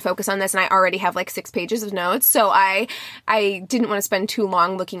wasn't trying to focus on this, and I already have like 6 pages of notes, so I didn't want to spend too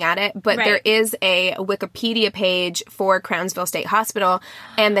long looking at it, but there is a Wikipedia page for Crownsville State Hospital,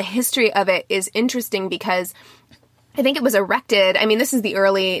 and the history of it is interesting because I think it was erected, this is the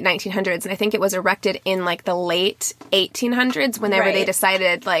early 1900s, and I think it was erected in like the late 1800s whenever they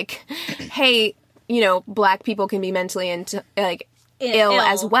decided like, hey, Black people can be mentally ill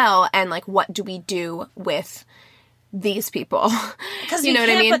as well, and like what do we do with these people? Because you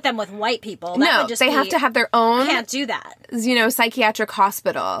can't put them with white people. No, they have to have their own. Can't do that. Psychiatric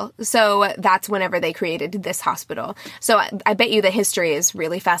hospital. So that's whenever they created this hospital. So I bet you the history is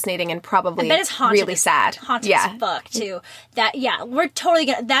really fascinating and probably I bet it's haunted, really sad. Haunted as fuck too. We're totally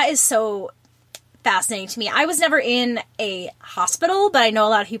gonna. That is so fascinating to me. I was never in a hospital, but I know a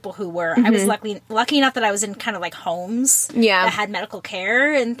lot of people who were. I was lucky enough that I was in kind of like homes that had medical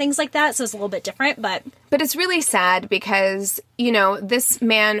care and things like that, so it's a little bit different, but it's really sad because, you know, this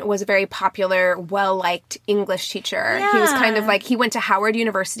man was a very popular, well-liked English teacher. Yeah. He was kind of like, he went to Howard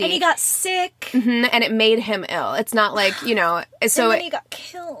University. And he got sick. And it made him ill. It's not like, you know, so... And then he got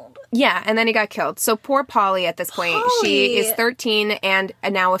killed. Yeah, and then he got killed. So poor Pauli at this point. She is 13 and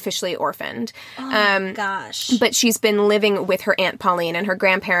now officially orphaned. Oh, gosh. But she's been living with her Aunt Pauline and her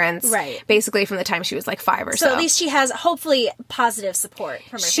grandparents basically from the time she was like 5 or so. So at least she has, hopefully, positive support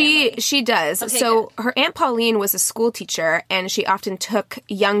from her family. She does. Okay, so her Aunt Pauline was a school teacher, and she often took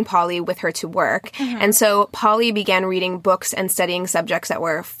young Pauli with her to work. And so Pauli began reading books and studying subjects that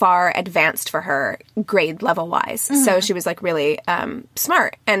were far advanced for her grade level-wise. So she was like really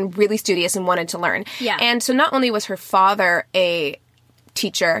smart and really studious and wanted to learn. Yeah. And so not only was her father a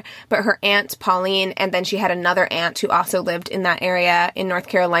teacher, but her Aunt Pauline, and then she had another aunt who also lived in that area in North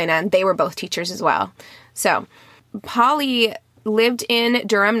Carolina, and they were both teachers as well. So Pauli lived in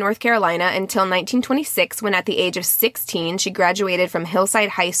Durham, North Carolina until 1926, when at the age of 16, she graduated from Hillside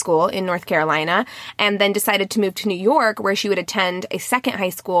High School in North Carolina, and then decided to move to New York, where she would attend a second high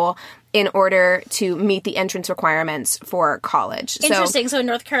school in order to meet the entrance requirements for college. Interesting. So in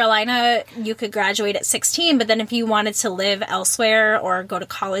North Carolina, you could graduate at 16, but then if you wanted to live elsewhere or go to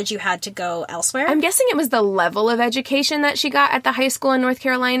college, you had to go elsewhere? I'm guessing it was the level of education that she got at the high school in North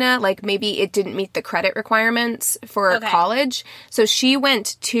Carolina. Like, maybe it didn't meet the credit requirements for college. So she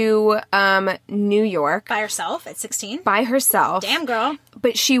went to New York. By herself at 16? By herself. Damn, girl.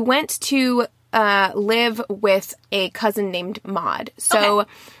 But she went to live with a cousin named Maud. So...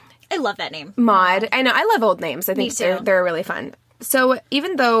 I love that name. Maud. I know. I love old names. I think they're really fun. So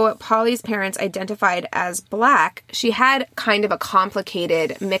even though Pauli's parents identified as Black, she had kind of a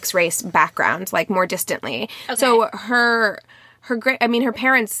complicated mixed race background, like more distantly. Okay. So her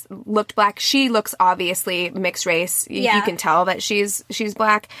parents looked Black. She looks obviously mixed race. Yeah. You can tell that she's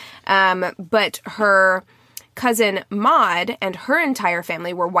Black. But her cousin Maud and her entire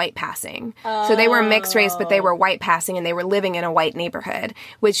family were white passing. So they were mixed race, but they were white passing, and they were living in a white neighborhood,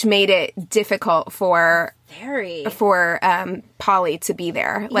 which made it difficult for Pauli to be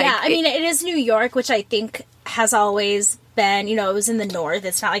there. Like, yeah, I mean, it is New York, which I think has always been, you know, it was in the North.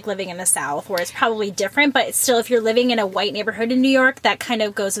 It's not like living in the South, where it's probably different, but it's still, if you're living in a white neighborhood in New York, that kind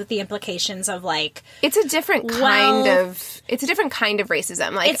of goes with the implications of, like... It's a different kind of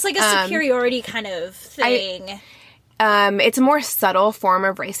racism. Like, it's like a superiority kind of thing. It's a more subtle form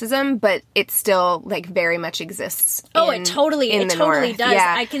of racism, but it still, like, very much exists. It totally does.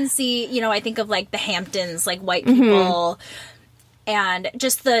 Yeah. I can see, you know, I think of, like, the Hamptons, like, white people, and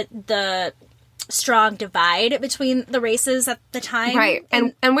just the strong divide between the races at the time. Right.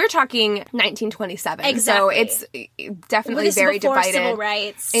 And we're talking 1927. Exactly. So it's definitely very divided. Civil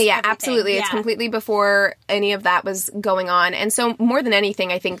rights. Yeah, everything. Absolutely. Yeah. It's completely before any of that was going on. And so more than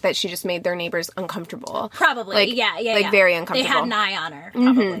anything, I think that she just made their neighbors uncomfortable. Probably. Like, yeah. Very uncomfortable. They had an eye on her,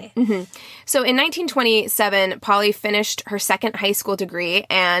 probably. So in 1927, Pauli finished her second high school degree,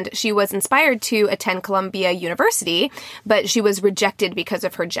 and she was inspired to attend Columbia University, but she was rejected because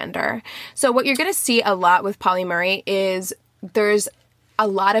of her gender. So what you're going to see a lot with Pauli Murray is there's a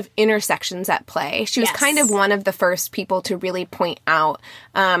lot of intersections at play. She was kind of one of the first people to really point out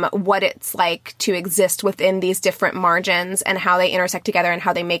what it's like to exist within these different margins and how they intersect together and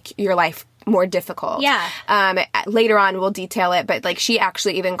how they make your life more difficult. Yeah. Later on, we'll detail it, but, like, she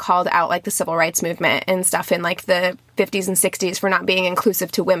actually even called out, like, the civil rights movement and stuff in, like, the 50s and 60s for not being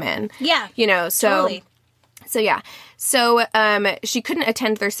inclusive to women. Yeah. You know, so... Totally. So, yeah. So, she couldn't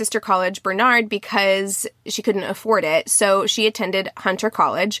attend their sister college, Bernard, because she couldn't afford it. So, she attended Hunter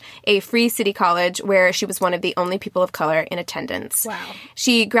College, a free city college where she was one of the only people of color in attendance. Wow.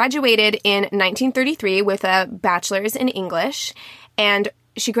 She graduated in 1933 with a bachelor's in English, and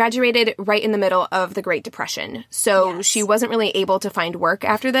she graduated right in the middle of the Great Depression. So she wasn't really able to find work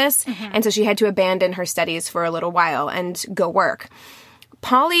after this, and so she had to abandon her studies for a little while and go work.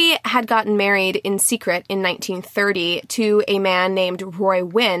 Pauli had gotten married in secret in 1930 to a man named Roy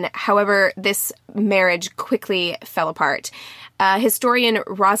Wynn. However, this marriage quickly fell apart. Historian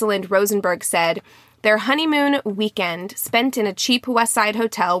Rosalind Rosenberg said, "Their honeymoon weekend, spent in a cheap West Side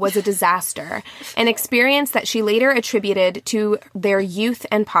hotel, was a disaster, an experience that she later attributed to their youth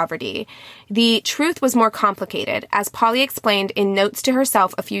and poverty. The truth was more complicated. As Pauli explained in notes to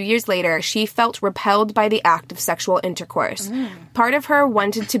herself a few years later, she felt repelled by the act of sexual intercourse. Part of her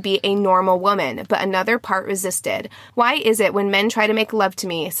wanted to be a normal woman, but another part resisted. Why is it when men try to make love to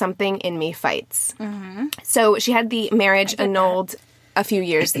me, something in me fights?" So she had the marriage annulled a few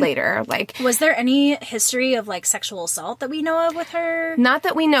years later. Like, was there any history of like sexual assault that we know of with her? Not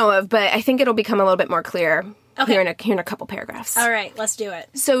that we know of, but I think it'll become a little bit more clear. Okay. Here in a couple paragraphs. All right, let's do it.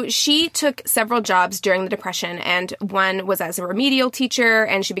 So she took several jobs during the Depression, and one was as a remedial teacher,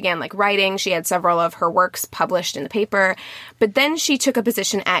 and she began like writing. She had several of her works published in the paper. But then she took a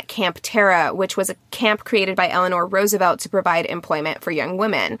position at Camp Terra, which was a camp created by Eleanor Roosevelt to provide employment for young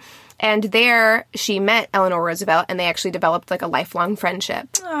women. And there she met Eleanor Roosevelt, and they actually developed like a lifelong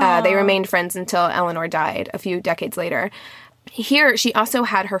friendship. They remained friends until Eleanor died a few decades later. Here, she also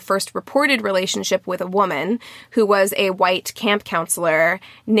had her first reported relationship with a woman who was a white camp counselor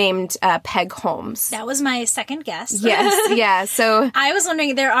named Peg Holmes. That was my second guess. Yes, yeah. So I was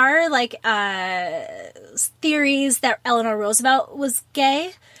wondering, there are like theories that Eleanor Roosevelt was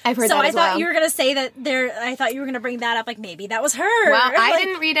gay. I've heard that as well. So I thought you were going to say that I thought you were going to bring that up, like maybe that was her. Well, I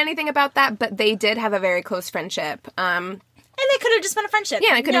didn't read anything about that, but they did have a very close friendship. And they could have just been a friendship.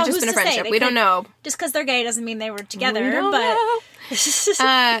 Yeah, it could have just been a friendship. We don't know. Just because they're gay doesn't mean they were together. We don't know.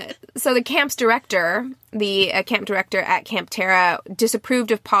 So the camp's director, the camp director at Camp Terra,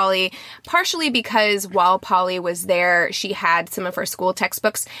 disapproved of Pauli, partially because while Pauli was there, she had some of her school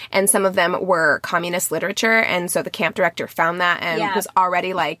textbooks, and some of them were communist literature, and so the camp director found that and was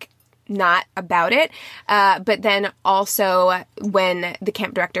already like, not about it. But then also when the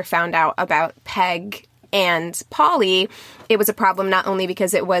camp director found out about Peg and Pauli, it was a problem not only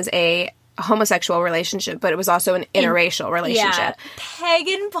because it was a homosexual relationship, but it was also an interracial relationship. Yeah. Peg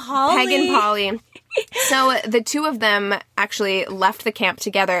and Pauli. So the two of them actually left the camp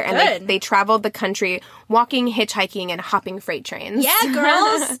together, and they traveled the country walking, hitchhiking, and hopping freight trains. Yeah,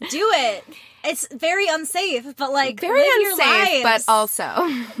 girls, do it. It's very unsafe, but like very live unsafe, your lives. but also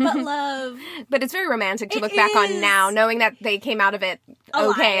but love. But it's very romantic to look back on now, knowing that they came out of it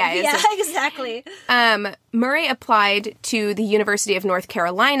alive. Okay. Yeah, exactly. Murray applied to the University of North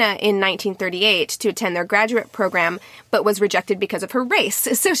Carolina in 1938 to attend their graduate program, but was rejected because of her race.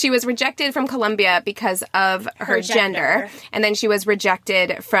 So she was rejected from Columbia because of her gender, and then she was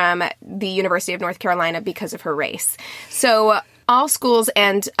rejected from the University of North Carolina because of her race. So all schools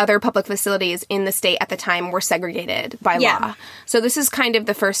and other public facilities in the state at the time were segregated by law. So this is kind of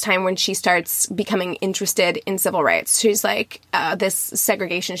the first time when she starts becoming interested in civil rights. She's like, this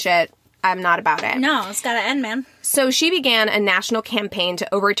segregation shit, I'm not about it. No, it's gotta end, man. So she began a national campaign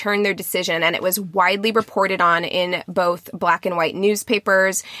to overturn their decision, and it was widely reported on in both black and white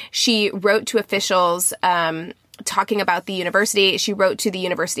newspapers. She wrote to officials, talking about the university. She wrote to the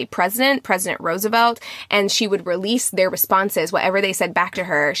university president, President Roosevelt, and she would release their responses. Whatever they said back to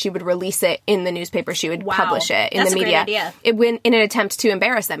her, she would release it in the newspaper. She would publish it in the media. That's a great idea. It went in an attempt to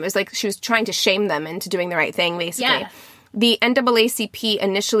embarrass them. It was like she was trying to shame them into doing the right thing, basically. Yeah. The NAACP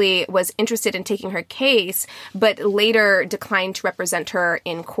initially was interested in taking her case, but later declined to represent her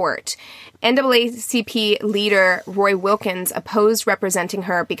in court. NAACP leader Roy Wilkins opposed representing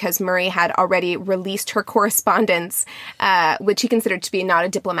her because Murray had already released her correspondence, which he considered to be not a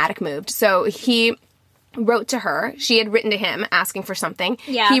diplomatic move. So he wrote to her. She had written to him asking for something.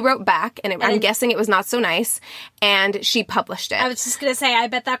 Yeah. He wrote back, and I'm guessing it was not so nice, and she published it. I was just going to say, I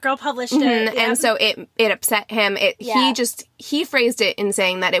bet that girl published it. Yep. And so it upset him. He phrased it in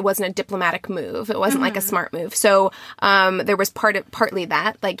saying that it wasn't a diplomatic move. It wasn't like a smart move. So there was partly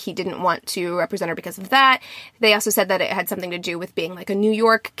that, like he didn't want to represent her because of that. They also said that it had something to do with being like a New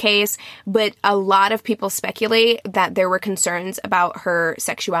York case, but a lot of people speculate that there were concerns about her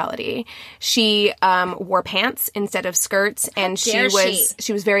sexuality. She wore pants instead of skirts, and she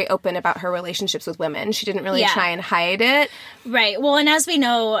was very open about her relationships with women. She didn't really try and hide it. Right. Well, and as we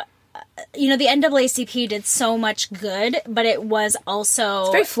know, the NAACP did so much good, but it was also... It's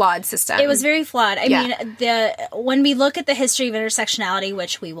a very flawed system. It was very flawed. I mean, when we look at the history of intersectionality,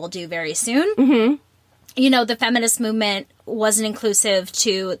 which we will do very soon, the feminist movement wasn't inclusive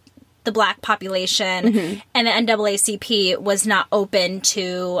to the black population, and the NAACP was not open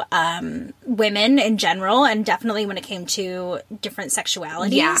to women in general, and definitely when it came to different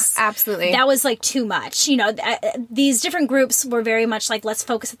sexualities. Yeah, absolutely. That was like too much. These different groups were very much like, let's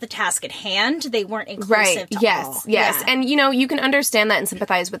focus at the task at hand. They weren't inclusive to all. Yes. And, you can understand that and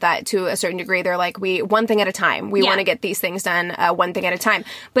sympathize with that to a certain degree. They're like, one thing at a time. We want to get these things done one thing at a time.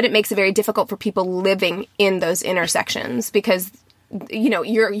 But it makes it very difficult for people living in those intersections because...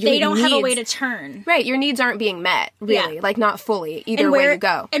 your they don't needs, have a way to turn. Right, your needs aren't being met, really. Like, not fully, either way you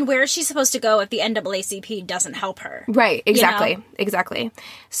go. And where is she supposed to go if the NAACP doesn't help her? Right, exactly.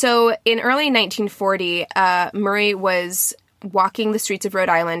 So, in early 1940, Murray was walking the streets of Rhode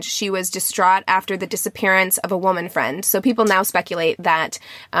Island. She was distraught after the disappearance of a woman friend. So people now speculate that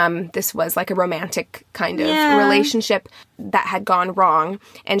this was like a romantic kind of relationship that had gone wrong,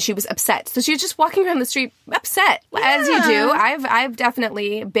 and she was upset. So she was just walking around the street upset, as you do. I've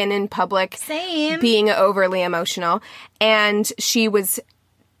definitely been in public being overly emotional, and she was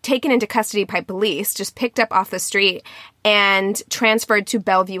taken into custody by police, just picked up off the street, and transferred to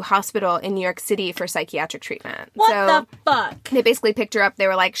Bellevue Hospital in New York City for psychiatric treatment. What the fuck? They basically picked her up. They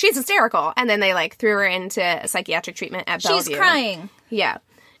were like, she's hysterical. And then they, like, threw her into psychiatric treatment at Bellevue. She's crying. Yeah.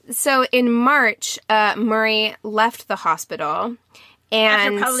 So in March, Murray left the hospital.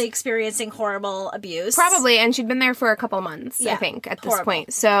 And after probably experiencing horrible abuse. Probably, and she'd been there for a couple months, I think, at this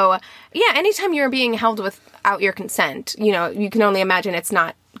point. So, yeah, anytime you're being held without your consent, you know, you can only imagine it's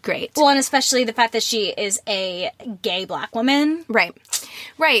not great. Well, and especially the fact that she is a gay black woman. Right.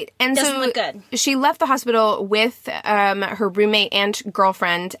 Right. And doesn't so look good. She left the hospital with her roommate and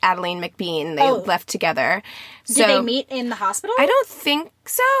girlfriend, Adeline McBean. They left together. Did they meet in the hospital? I don't think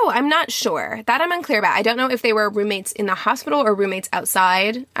so. I'm not sure. That I'm unclear about. I don't know if they were roommates in the hospital or roommates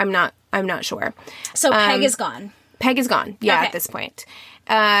outside. I'm not sure. So Peg is gone. Peg is gone. Yeah, at this point.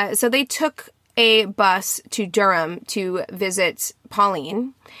 So they took a bus to Durham to visit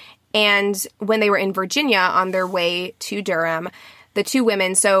Pauline. And when they were in Virginia on their way to Durham, the two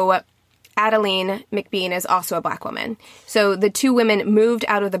women, so Adeline McBean is also a black woman. So the two women moved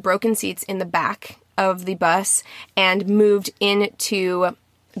out of the broken seats in the back of the bus and moved into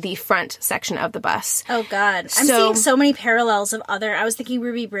the front section of the bus. Oh, God. I'm seeing so many parallels of other... I was thinking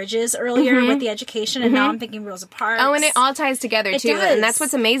Ruby Bridges earlier with the education, and now I'm thinking Rosa Parks. Oh, and it all ties together, too. Does. And that's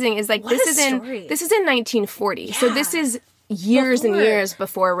what's amazing is, like, this is in 1940. Yeah. So this is years and years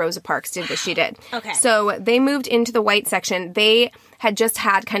before Rosa Parks did what she did. Okay. So they moved into the white section. They had just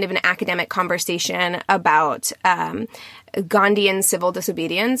had kind of an academic conversation about Gandhian civil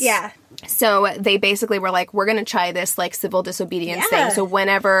disobedience. Yeah. So they basically were like, we're going to try this, like, civil disobedience thing. So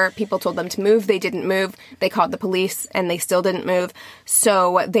whenever people told them to move, they didn't move. They called the police, and they still didn't move.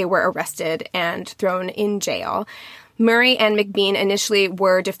 So they were arrested and thrown in jail. Murray and McBean initially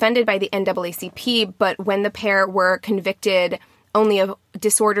were defended by the NAACP, but when the pair were convicted only of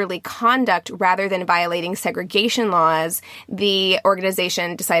disorderly conduct rather than violating segregation laws, the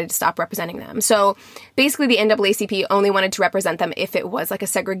organization decided to stop representing them. So basically the NAACP only wanted to represent them if it was like a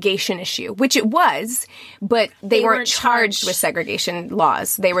segregation issue, which it was, but they weren't charged with segregation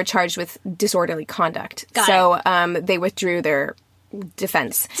laws. They were charged with disorderly conduct. They withdrew their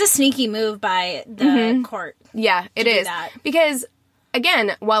defense. It's a sneaky move by the court. Yeah, it is. Because,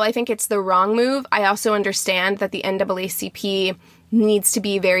 again, while I think it's the wrong move, I also understand that the NAACP needs to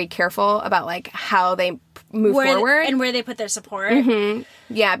be very careful about, like, how they move forward. And where they put their support.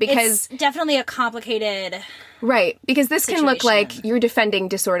 Yeah, because... It's definitely a complicated Right, because this situation. can look like you're defending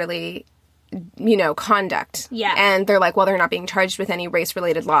disorderly, conduct. Yeah. And they're like, well, they're not being charged with any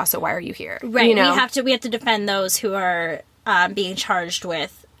race-related law, so why are you here? Right, we have to defend those who are being charged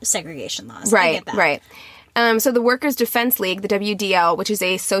with segregation laws. Right, I get that. Right. So the Workers' Defense League, the WDL, which is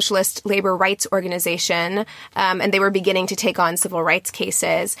a socialist labor rights organization, and they were beginning to take on civil rights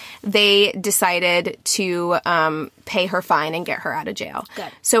cases, they decided to pay her fine and get her out of jail. Good.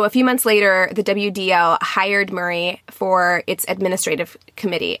 So a few months later, the WDL hired Murray for its administrative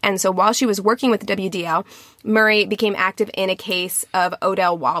committee. And so while she was working with the WDL, Murray became active in a case of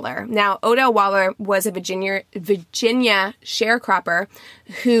Odell Waller. Now, Odell Waller was a Virginia sharecropper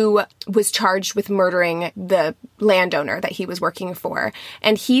who was charged with murdering the landowner that he was working for.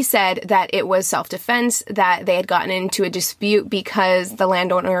 And he said that it was self-defense, that they had gotten into a dispute because the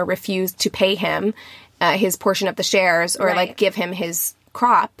landowner refused to pay him his portion of the shares or, like, give him his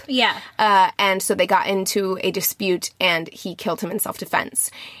crop. Yeah. And so they got into a dispute, and he killed him in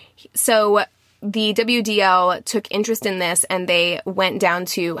self-defense. So the WDL took interest in this, and they went down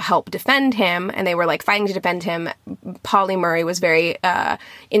to help defend him, and they were, like, fighting to defend him. Pauli Murray was very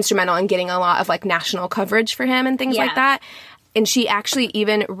instrumental in getting a lot of, like, national coverage for him and things like that. And she actually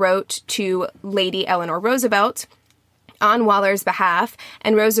even wrote to Lady Eleanor Roosevelt on Waller's behalf,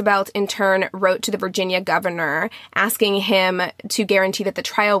 and Roosevelt in turn wrote to the Virginia governor asking him to guarantee that the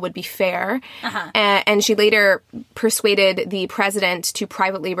trial would be fair. And she later persuaded the president to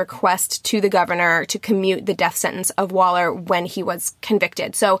privately request to the governor to commute the death sentence of Waller when he was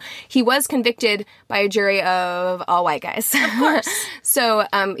convicted. So he was convicted by a jury of all white guys. Of course. So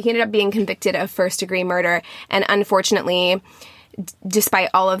he ended up being convicted of first-degree murder, and unfortunately, despite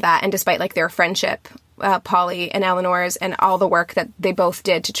all of that, and despite, like, their friendship, Pauli and Eleanor's, and all the work that they both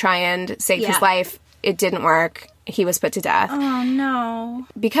did to try and save his life, it didn't work. He was put to death. Oh, no.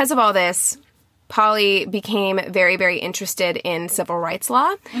 Because of all this, Pauli became very, very interested in civil rights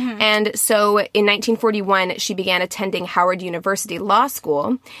law. And so in 1941, she began attending Howard University Law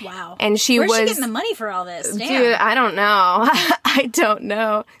School. Wow. And Where's she getting the money for all this? Damn. Dude, I don't know. I don't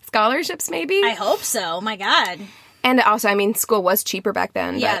know. Scholarships, maybe? I hope so. My God. And also, I mean, school was cheaper back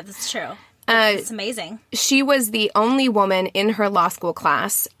then. Yeah, that's true. It's amazing. She was the only woman in her law school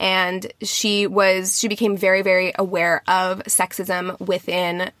class, and she became very, very aware of sexism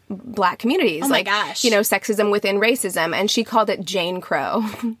within Black communities. Oh my gosh. Sexism within racism, and she called it Jane Crow,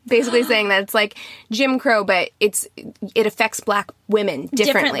 basically saying that it's like Jim Crow, but it affects Black women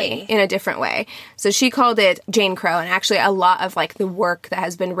differently in a different way. So she called it Jane Crow, and actually a lot of like the work that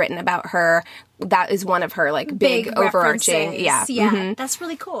has been written about her, that is one of her like big overarching. Yeah. That's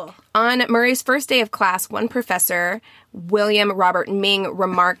really cool. On Murray's first day of class, one professor, William Robert Ming,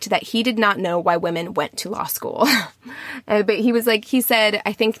 remarked that he did not know why women went to law school. But he said,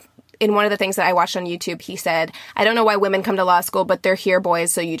 I think in one of the things that I watched on YouTube, he said, I don't know why women come to law school, but they're here,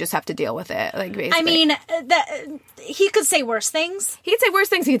 boys, so you just have to deal with it. Like, basically. I mean, he could say worse things. He could say worse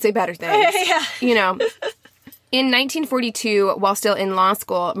things. He could say better things. Yeah. In 1942, while still in law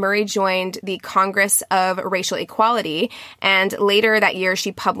school, Murray joined the Congress of Racial Equality, and later that year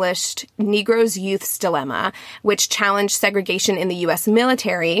she published Negro's Youth's Dilemma, which challenged segregation in the U.S.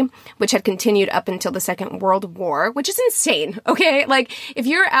 military, which had continued up until the Second World War, which is insane, okay? Like, if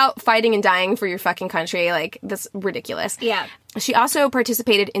you're out fighting and dying for your fucking country, like, that's ridiculous. Yeah. She also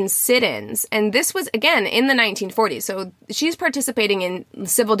participated in sit-ins, and this was, again, in the 1940s. So she's participating in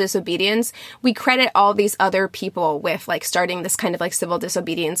civil disobedience. We credit all these other people with, like, starting this kind of, like, civil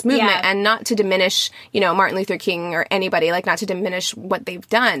disobedience movement, and not to diminish, Martin Luther King or anybody, like, not to diminish what they've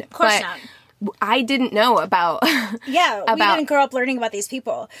done. Of course not. I didn't know about... we didn't grow up learning about these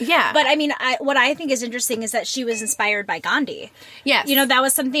people. Yeah. But, I mean, what I think is interesting is that she was inspired by Gandhi. Yes. That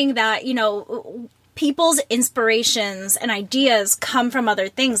was something that, people's inspirations and ideas come from other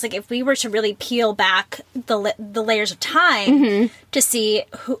things. Like, if we were to really peel back the layers of time to see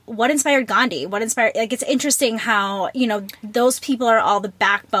what inspired Gandhi, it's interesting how, those people are all the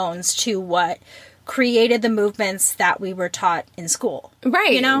backbones to what created the movements that we were taught in school.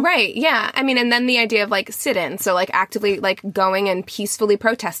 Right, right, yeah. I mean, and then the idea of, like, sit-in, so, like, actively, like, going and peacefully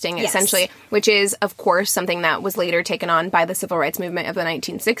protesting, essentially, which is, of course, something that was later taken on by the civil rights movement of the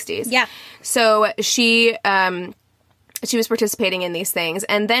 1960s. Yeah. So she was participating in these things,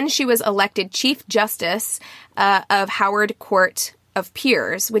 and then she was elected Chief Justice of Howard Court of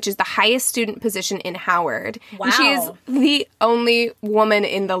Peers, which is the highest student position in Howard. Wow. And she is the only woman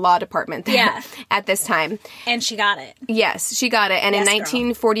in the law department there at this time. And she got it. Yes, she got it. And in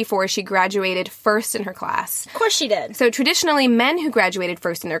 1944, she graduated first in her class. Of course she did. So traditionally, men who graduated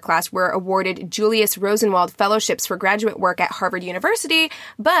first in their class were awarded Julius Rosenwald fellowships for graduate work at Harvard University,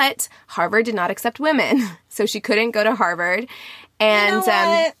 but Harvard did not accept women. So she couldn't go to Harvard. And,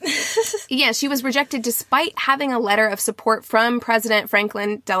 she was rejected despite having a letter of support from President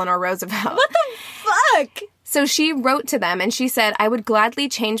Franklin Delano Roosevelt. What the fuck? So she wrote to them and she said, I would gladly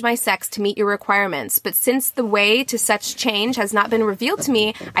change my sex to meet your requirements, but since the way to such change has not been revealed to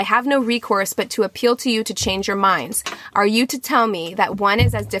me, I have no recourse but to appeal to you to change your minds. Are you to tell me that one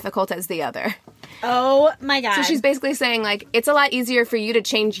is as difficult as the other? Oh my God. So she's basically saying, like, it's a lot easier for you to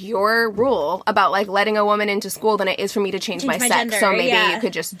change your rule about, like, letting a woman into school than it is for me to change my sex. Gender, so maybe you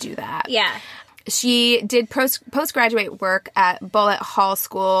could just do that. Yeah. She did postgraduate work at Bullitt Hall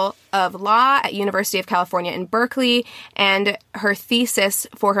School of Law at University of California in Berkeley, and her thesis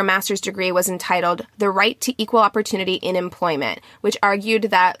for her master's degree was entitled The Right to Equal Opportunity in Employment, which argued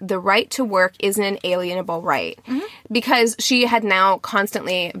that the right to work is an inalienable right. Because she had now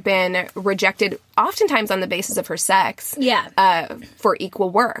constantly been rejected, oftentimes on the basis of her sex, for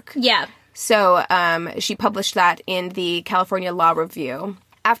equal work. Yeah. So she published that in the California Law Review.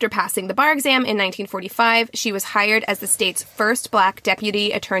 After passing the bar exam in 1945, she was hired as the state's first Black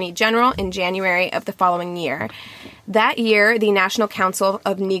deputy attorney general in January of the following year. That year, the National Council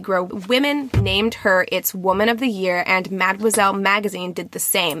of Negro Women named her its Woman of the Year, and Mademoiselle magazine did the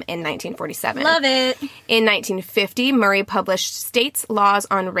same in 1947. Love it. In 1950, Murray published States' Laws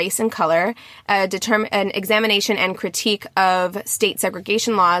on Race and Color, an examination and critique of state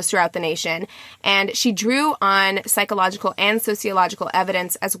segregation laws throughout the nation, and she drew on psychological and sociological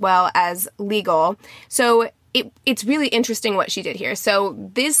evidence as well as legal. So it's really interesting what she did here. So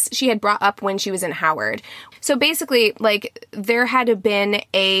this she had brought up when she was in Howard. So basically, like, there had been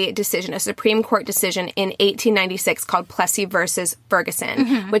a decision, a Supreme Court decision in 1896 called Plessy versus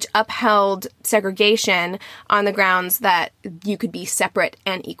Ferguson, which upheld segregation on the grounds that you could be separate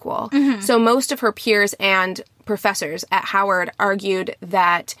and equal. So most of her peers and professors at Howard argued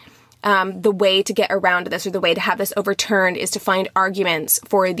that the way to get around this, or the way to have this overturned, is to find arguments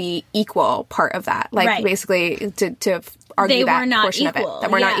for the equal part of that. Like, basically, to argue that portion of it,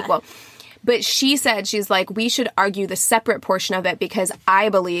 that we're not equal. But she said, she's like, we should argue the separate portion of it, because I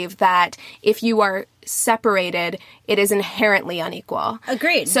believe that if you are separated, it is inherently unequal.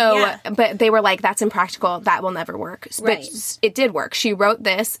 Agreed. So, but they were like, that's impractical. That will never work. But it did work. She wrote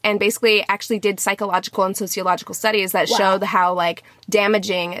this and basically actually did psychological and sociological studies that showed how, like,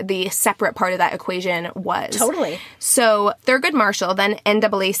 damaging the separate part of that equation was. Totally. So Thurgood Marshall, then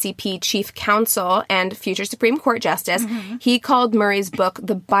NAACP chief counsel and future Supreme Court justice, he called Murray's book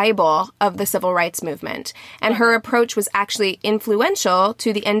the Bible of the civil rights movement. And her approach was actually influential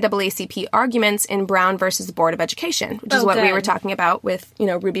to the NAACP arguments in Brown versus the Board of Education, which is what we were talking about with,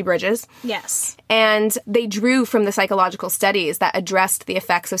 Ruby Bridges. Yes. And they drew from the psychological studies that addressed the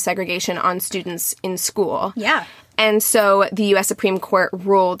effects of segregation on students in school. Yeah. And so the U.S. Supreme Court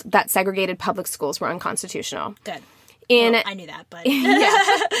ruled that segregated public schools were unconstitutional. Good. I knew that, but...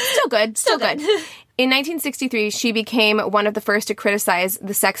 Still good. Still good. In 1963, she became one of the first to criticize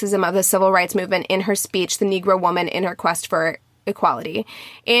the sexism of the civil rights movement in her speech, The Negro Woman in Her Quest for Equality.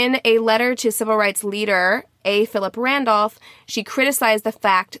 In a letter to civil rights leader A. Philip Randolph, she criticized the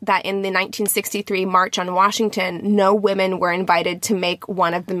fact that in the 1963 March on Washington, no women were invited to make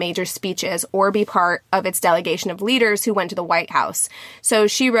one of the major speeches or be part of its delegation of leaders who went to the White House. So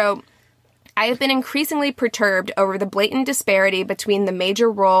she wrote, I have been increasingly perturbed over the blatant disparity between the major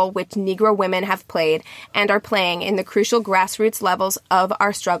role which Negro women have played and are playing in the crucial grassroots levels of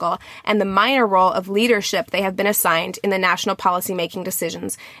our struggle and the minor role of leadership they have been assigned in the national policy-making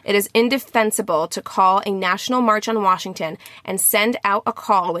decisions. It is indefensible to call a national march on Washington and send out a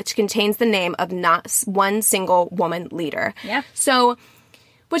call which contains the name of not one single woman leader. Yeah. So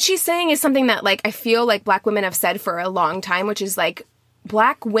what she's saying is something that, like, I feel like Black women have said for a long time, which is, like,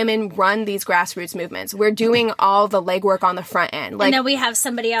 Black women run these grassroots movements. We're doing all the legwork on the front end. Like, and then we have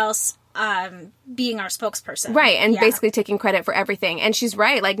somebody else being our spokesperson. Right, and basically taking credit for everything. And she's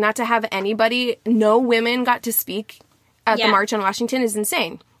right. Like, not to have anybody, no women got to speak at the March on Washington is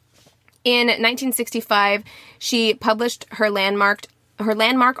insane. In 1965, she published her landmark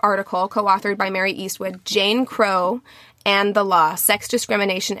article, co-authored by Mary Eastwood, Jane Crow and the Law, Sex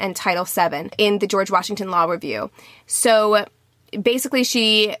Discrimination and Title VII, in the George Washington Law Review. So basically,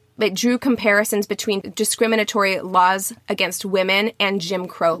 she drew comparisons between discriminatory laws against women and Jim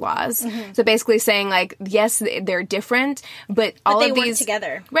Crow laws. Mm-hmm. So basically saying, like, yes, they're different, but all of these work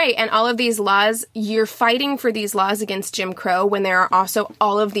together. Right, and all of these laws, you're fighting for these laws against Jim Crow when there are also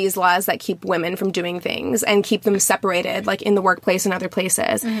all of these laws that keep women from doing things and keep them separated, like in the workplace and other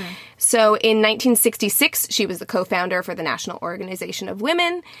places. Mm-hmm. So in 1966, she was the co-founder for the National Organization of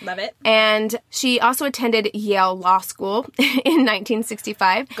Women. Love it. And she also attended Yale Law School in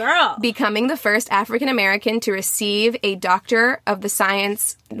 1965. Girl. Becoming the first African-American to receive a Doctor of the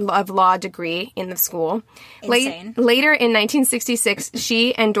Science of Law degree in the school. Insane. Later in 1966,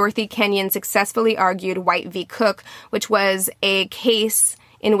 she and Dorothy Kenyon successfully argued White v. Cook, which was a case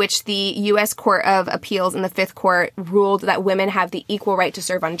in which the U.S. Court of Appeals in the Fifth Court ruled that women have the equal right to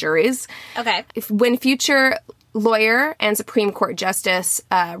serve on juries. Okay. When future lawyer and Supreme Court Justice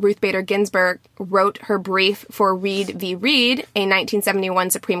Ruth Bader Ginsburg wrote her brief for Reed v. Reed, a 1971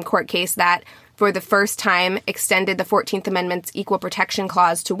 Supreme Court case that, for the first time, extended the 14th Amendment's Equal Protection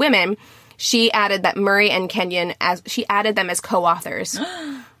Clause to women, she added that Murray and Kenyon, she added them as co-authors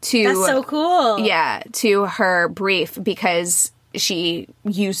to... That's so cool. Yeah, to her brief, because she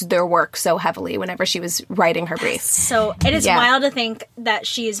used their work so heavily whenever she was writing her brief. So it is wild to think that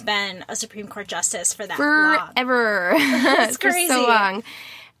she's been a Supreme Court justice for that long. Forever. It's crazy. For so long.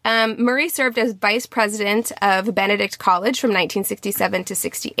 Murray served as vice president of Benedict College from 1967 to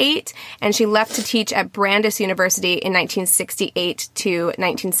 68, and she left to teach at Brandeis University in 1968 to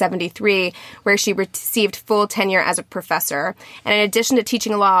 1973, where she received full tenure as a professor. And in addition to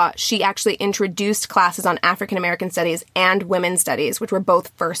teaching law, she actually introduced classes on African American studies and women's studies, which were both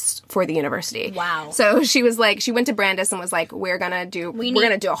firsts for the university. Wow. So she was like, she went to Brandeis and was like, we're gonna do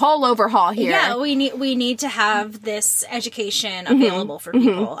a whole overhaul here. Yeah, we need to have this education available for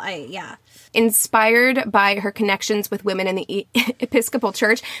people. Inspired by her connections with women in the Episcopal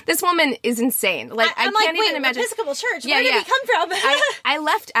Church. This woman is insane. Like, I can't even imagine. Episcopal Church? Where did he come from? I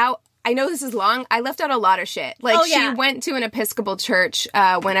left out, I know this is long, I left out a lot of shit. Like, she went to an Episcopal church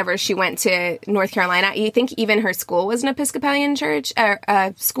whenever she went to North Carolina. I think even her school was an Episcopalian church,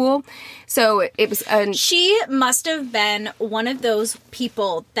 school. So it was... She must have been one of those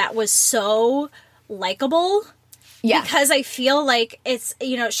people that was so likable because I feel like it's,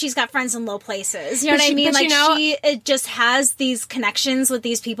 you know, she's got friends in low places. You know what I mean? Like, she just has these connections with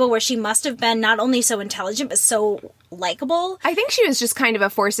these people where she must have been not only so intelligent, but so likable. I think she was just kind of a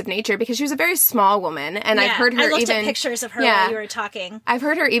force of nature because she was a very small woman. And I've heard her I looked at pictures of her while you were talking. I've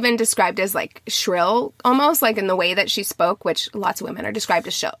heard her even described as, like, shrill, almost, like, in the way that she spoke, which lots of women are described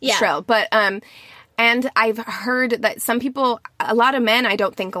as shrill. But, and I've heard that some people, a lot of men, I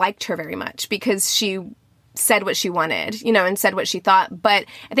don't think liked her very much because she said what she wanted, you know, and said what she thought. But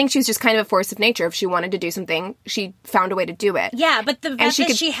I think she was just kind of a force of nature. If she wanted to do something, she found a way to do it. Yeah, but the fact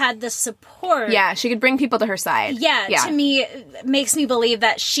that she had the support. Yeah, she could bring people to her side. Yeah, to me, makes me believe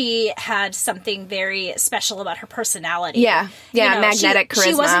that she had something very special about her personality. Yeah, you know, magnetic charisma.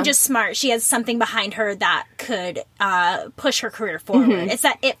 She wasn't just smart. She had something behind her that could push her career forward. Mm-hmm. It's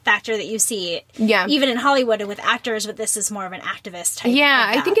that it factor that you see even in Hollywood and with actors, but this is more of an activist type.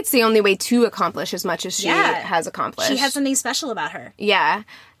 Yeah, I think it's the only way to accomplish as much as she has accomplished. She has something special about her. Yeah.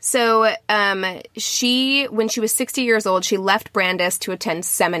 So, when she was 60 years old, she left Brandeis to attend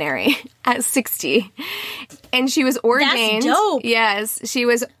seminary at 60. And she was ordained. That's dope. Yes. She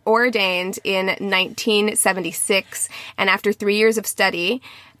was ordained in 1976. And after 3 years of study,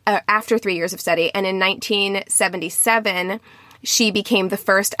 and in 1977, she became the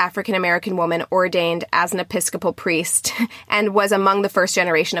first African-American woman ordained as an Episcopal priest and was among the first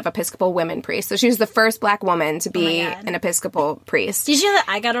generation of Episcopal women priests. So she was the first Black woman to be an Episcopal priest. Did you know that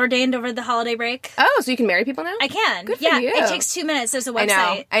I got ordained over the holiday break? Oh, so you can marry people now? I can. Good for you. It takes 2 minutes. There's a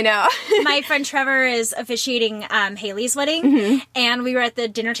website. I know. My friend Trevor is officiating Haley's wedding, and we were at the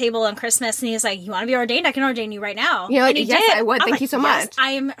dinner table on Christmas, and he was like, "You want to be ordained? I can ordain you right now." You're like, "Yes, I would. Thank you so much."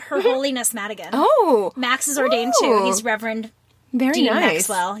 I am Her Holiness Madigan. Oh. Max is ordained too. He's Reverend Very Dean nice.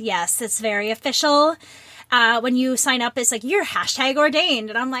 Maxwell. Yes, it's very official. When you sign up, it's like, you're #ordained.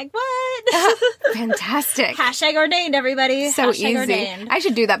 And I'm like, what? Fantastic. #ordained, everybody. So easy. Ordained. I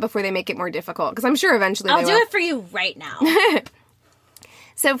should do that before they make it more difficult, because I'm sure eventually I'll they do will. it for you right now.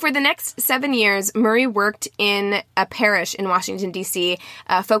 So for the next 7 years, Murray worked in a parish in Washington, D.C.,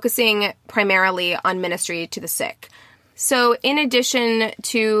 focusing primarily on ministry to the sick. So in addition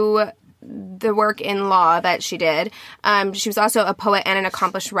to the work in law that she did, she was also a poet and an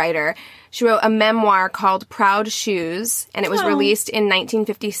accomplished writer. She wrote a memoir called Proud Shoes, and it was released in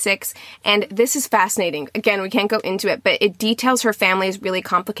 1956. And this is fascinating. Again, we can't go into it, but it details her family's really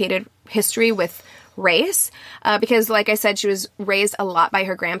complicated history with race, because, like I said, she was raised a lot by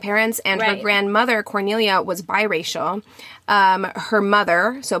her grandparents, and her grandmother, Cornelia, was biracial. Her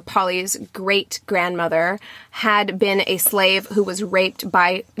mother, so Pauli's great-grandmother, had been a slave who was raped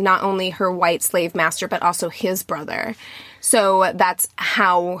by not only her white slave master, but also his brother. So that's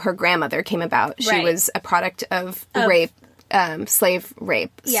how her grandmother came about. She was a product of rape, slave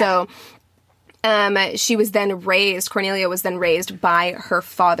rape. Yeah. So she was then raised, Cornelia was then raised by her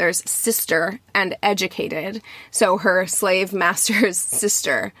father's sister and educated. So her slave master's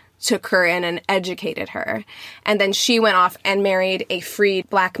sister took her in and educated her. And then she went off and married a freed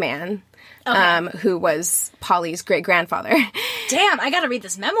Black man, who was Pauli's great-grandfather. Damn, I gotta read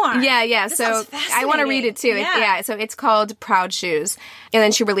this memoir. Yeah. This so I want to read it too. Yeah. So it's called Proud Shoes. And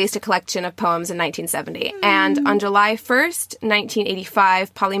then she released a collection of poems in 1970. And on July 1st,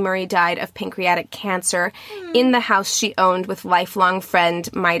 1985, Pauli Murray died of pancreatic cancer in the house she owned with lifelong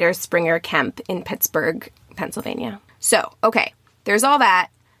friend Miter Springer Kemp in Pittsburgh, Pennsylvania. So, okay, there's all that.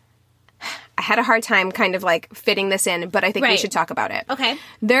 I had a hard time kind of like fitting this in, but I think we should talk about it. Okay.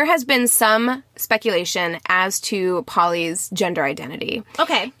 There has been some speculation as to Pauli's gender identity.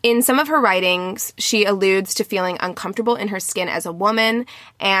 Okay. In some of her writings, she alludes to feeling uncomfortable in her skin as a woman,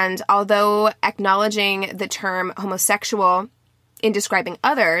 and although acknowledging the term homosexual in describing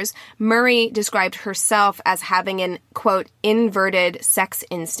others, Murray described herself as having an, quote, inverted sex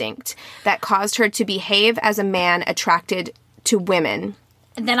instinct that caused her to behave as a man attracted to women.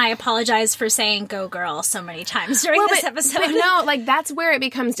 And then I apologize for saying "go girl" so many times during this episode. But no, like, that's where it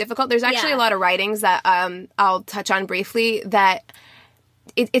becomes difficult. There's actually a lot of writings that I'll touch on briefly that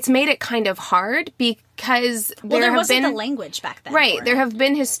it's made it kind of hard because there wasn't the language back then. Right. There have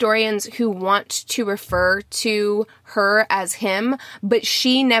been historians who want to refer to her as him, but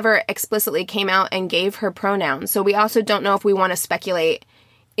she never explicitly came out and gave her pronouns. So we also don't know if we want to speculate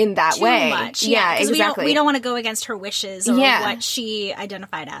in that way. Too much. Yeah, exactly. We don't want to go against her wishes or what she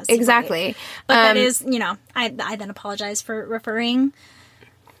identified as. Exactly. Right? But that is, I then apologize for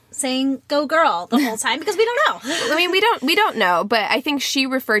saying "go girl" the whole time because we don't know. I mean, we don't know, but I think she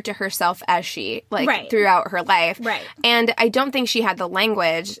referred to herself as she, throughout her life. Right. And I don't think she had the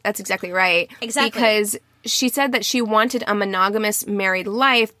language. That's exactly right. Exactly. Because she said that she wanted a monogamous married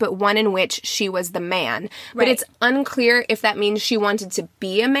life, but one in which she was the man. But it's unclear if that means she wanted to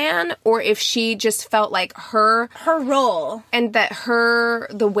be a man or if she just felt like her role, and that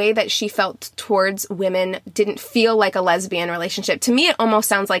the way that she felt towards women didn't feel like a lesbian relationship. To me, it almost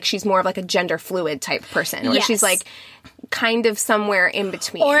sounds like she's more of like a gender fluid type person, where she's like kind of somewhere in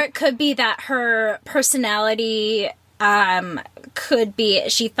between. Or it could be that her personality could be,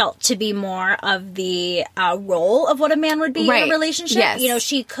 she felt to be more of the role of what a man would be in a relationship. Yes. You know,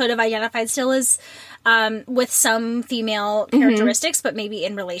 she could have identified still as with some female characteristics, but maybe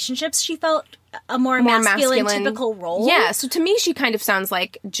in relationships she felt a more masculine typical role. Yeah, so to me she kind of sounds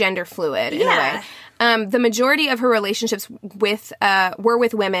like gender fluid in a way. The majority of her relationships were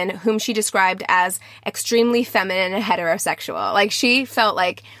with women whom she described as extremely feminine and heterosexual. Like she felt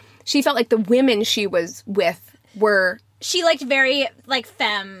like the women she was with were... She liked very, like,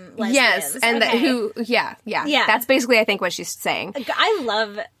 femme lesbians. Yes, and yeah. That's basically, I think, what she's saying. I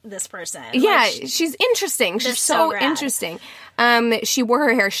love this person. Yeah, she's interesting. She's so interesting. She wore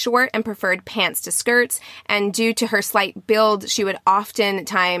her hair short and preferred pants to skirts, and due to her slight build, she would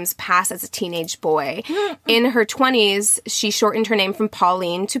oftentimes pass as a teenage boy. In her 20s, she shortened her name from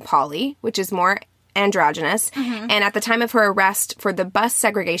Pauline to Pauli, which is more androgynous, and at the time of her arrest for the bus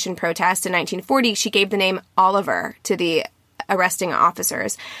segregation protest in 1940, she gave the name Oliver to the arresting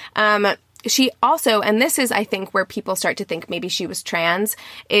officers. She also, and this is, I think, where people start to think maybe she was trans,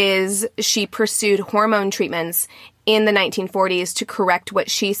 is she pursued hormone treatments in the 1940s to correct what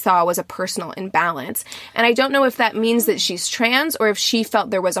she saw was a personal imbalance. And I don't know if that means that she's trans or if she felt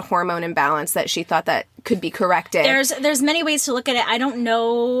there was a hormone imbalance that she thought that could be corrected. There's many ways to look at it. I don't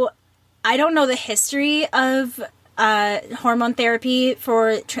know the history of hormone therapy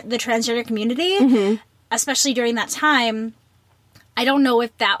for the transgender community, especially during that time. I don't know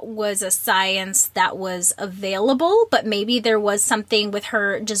if that was a science that was available, but maybe there was something with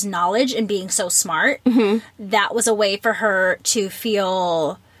her just knowledge and being so smart that was a way for her to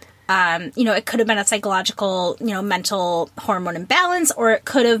feel... it could have been a psychological, mental hormone imbalance, or it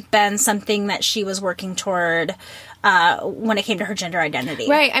could have been something that she was working toward when it came to her gender identity.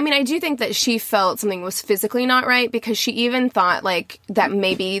 Right. I mean, I do think that she felt something was physically not right because she even thought, like, that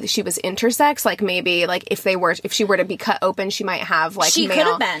maybe she was intersex. Like, maybe, like, if she were to be cut open, she might have, like, she male. She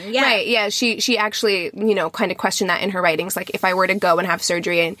could have been, yeah. Right, yeah. She actually, kind of questioned that in her writings. Like, if I were to go and have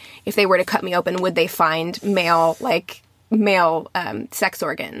surgery and if they were to cut me open, would they find male sex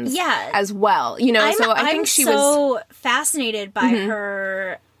organs as well, so I think she was so fascinated by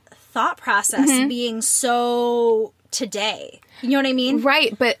her thought process being so today, you know what I mean?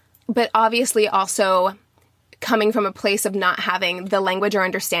 Right, but obviously also coming from a place of not having the language or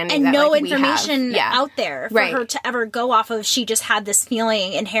understanding and that, no like, information we have. out there for her to ever go off of. She just had this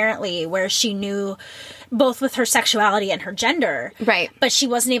feeling inherently where she knew both with her sexuality and her gender. Right. But she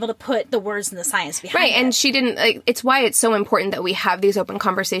wasn't able to put the words and the science behind it. Right, and she didn't, it's why it's so important that we have these open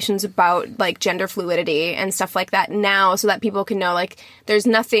conversations about, like, gender fluidity and stuff like that now so that people can know, like, there's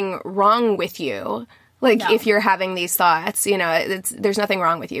nothing wrong with you. Like, if you're having these thoughts, there's nothing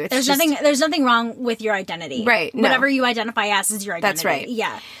wrong with you. There's nothing wrong with your identity. Right. No. Whatever you identify as is your identity. That's right.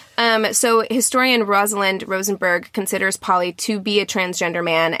 Yeah. So historian Rosalind Rosenberg considers Pauli to be a transgender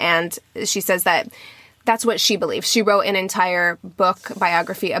man, and she says that that's what she believes. She wrote an entire book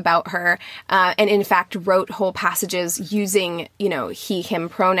biography about her, and in fact wrote whole passages using, he, him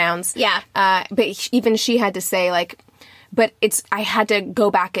pronouns. Yeah. But even she had to say, like, but I had to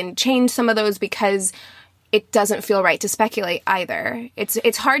go back and change some of those because it doesn't feel right to speculate either.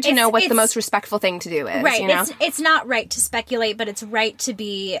 It's hard to know what the most respectful thing to do is. Right. It's not right to speculate, but it's right to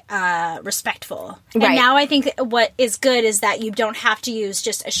be respectful. Right. And now I think what is good is that you don't have to use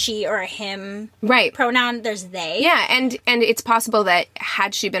just a she or a him pronoun. There's they. Yeah, and it's possible that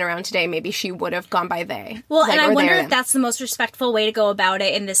had she been around today, maybe she would have gone by they. Well, and I wonder if that's the most respectful way to go about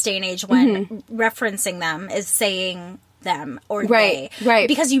it in this day and age when referencing them is saying them or they. Right.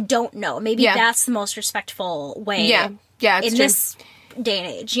 Because you don't know. Maybe that's the most respectful way in true. This day and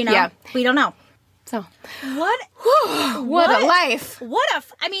age, Yeah. We don't know. So. What a life.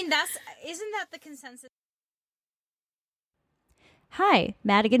 Isn't that the consensus? Hi,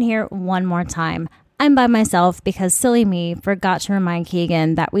 Madigan here one more time. I'm by myself because silly me forgot to remind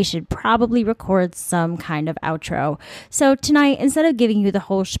Keegan that we should probably record some kind of outro. So tonight, instead of giving you the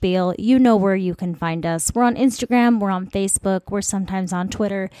whole spiel, you know where you can find us. We're on Instagram, we're on Facebook, we're sometimes on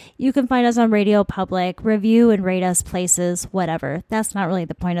Twitter. You can find us on Radio Public, review and rate us places, whatever. That's not really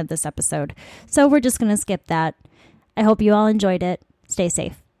the point of this episode. So we're just going to skip that. I hope you all enjoyed it. Stay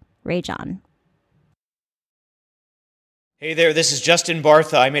safe. Rage on. Hey there, this is Justin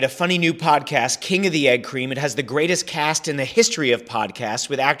Bartha. I made a funny new podcast, King of the Egg Cream. It has the greatest cast in the history of podcasts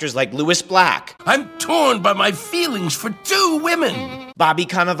with actors like Louis Black. I'm torn by my feelings for two women. Bobby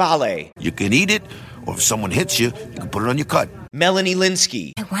Cannavale. You can eat it, or if someone hits you, you can put it on your cut. Melanie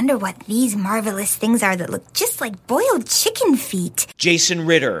Linsky. I wonder what these marvelous things are that look just like boiled chicken feet. Jason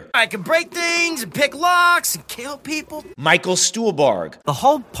Ritter. I can break things and pick locks and kill people. Michael Stuhlbarg. The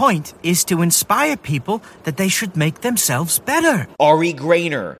whole point is to inspire people that they should make themselves better. Ari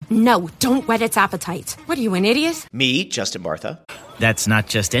Grainer. No, don't whet its appetite. What are you, an idiot? Me, Justin Bartha. That's not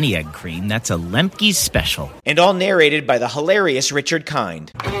just any egg cream, that's a Lemke's special. And all narrated by the hilarious Richard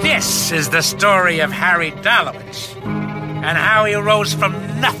Kind. This is the story of Harry Dalowitz and how he rose from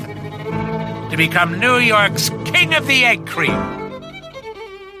nothing to become New York's King of the Egg Cream.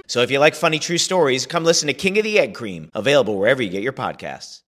 So if you like funny true stories, come listen to King of the Egg Cream, available wherever you get your podcasts.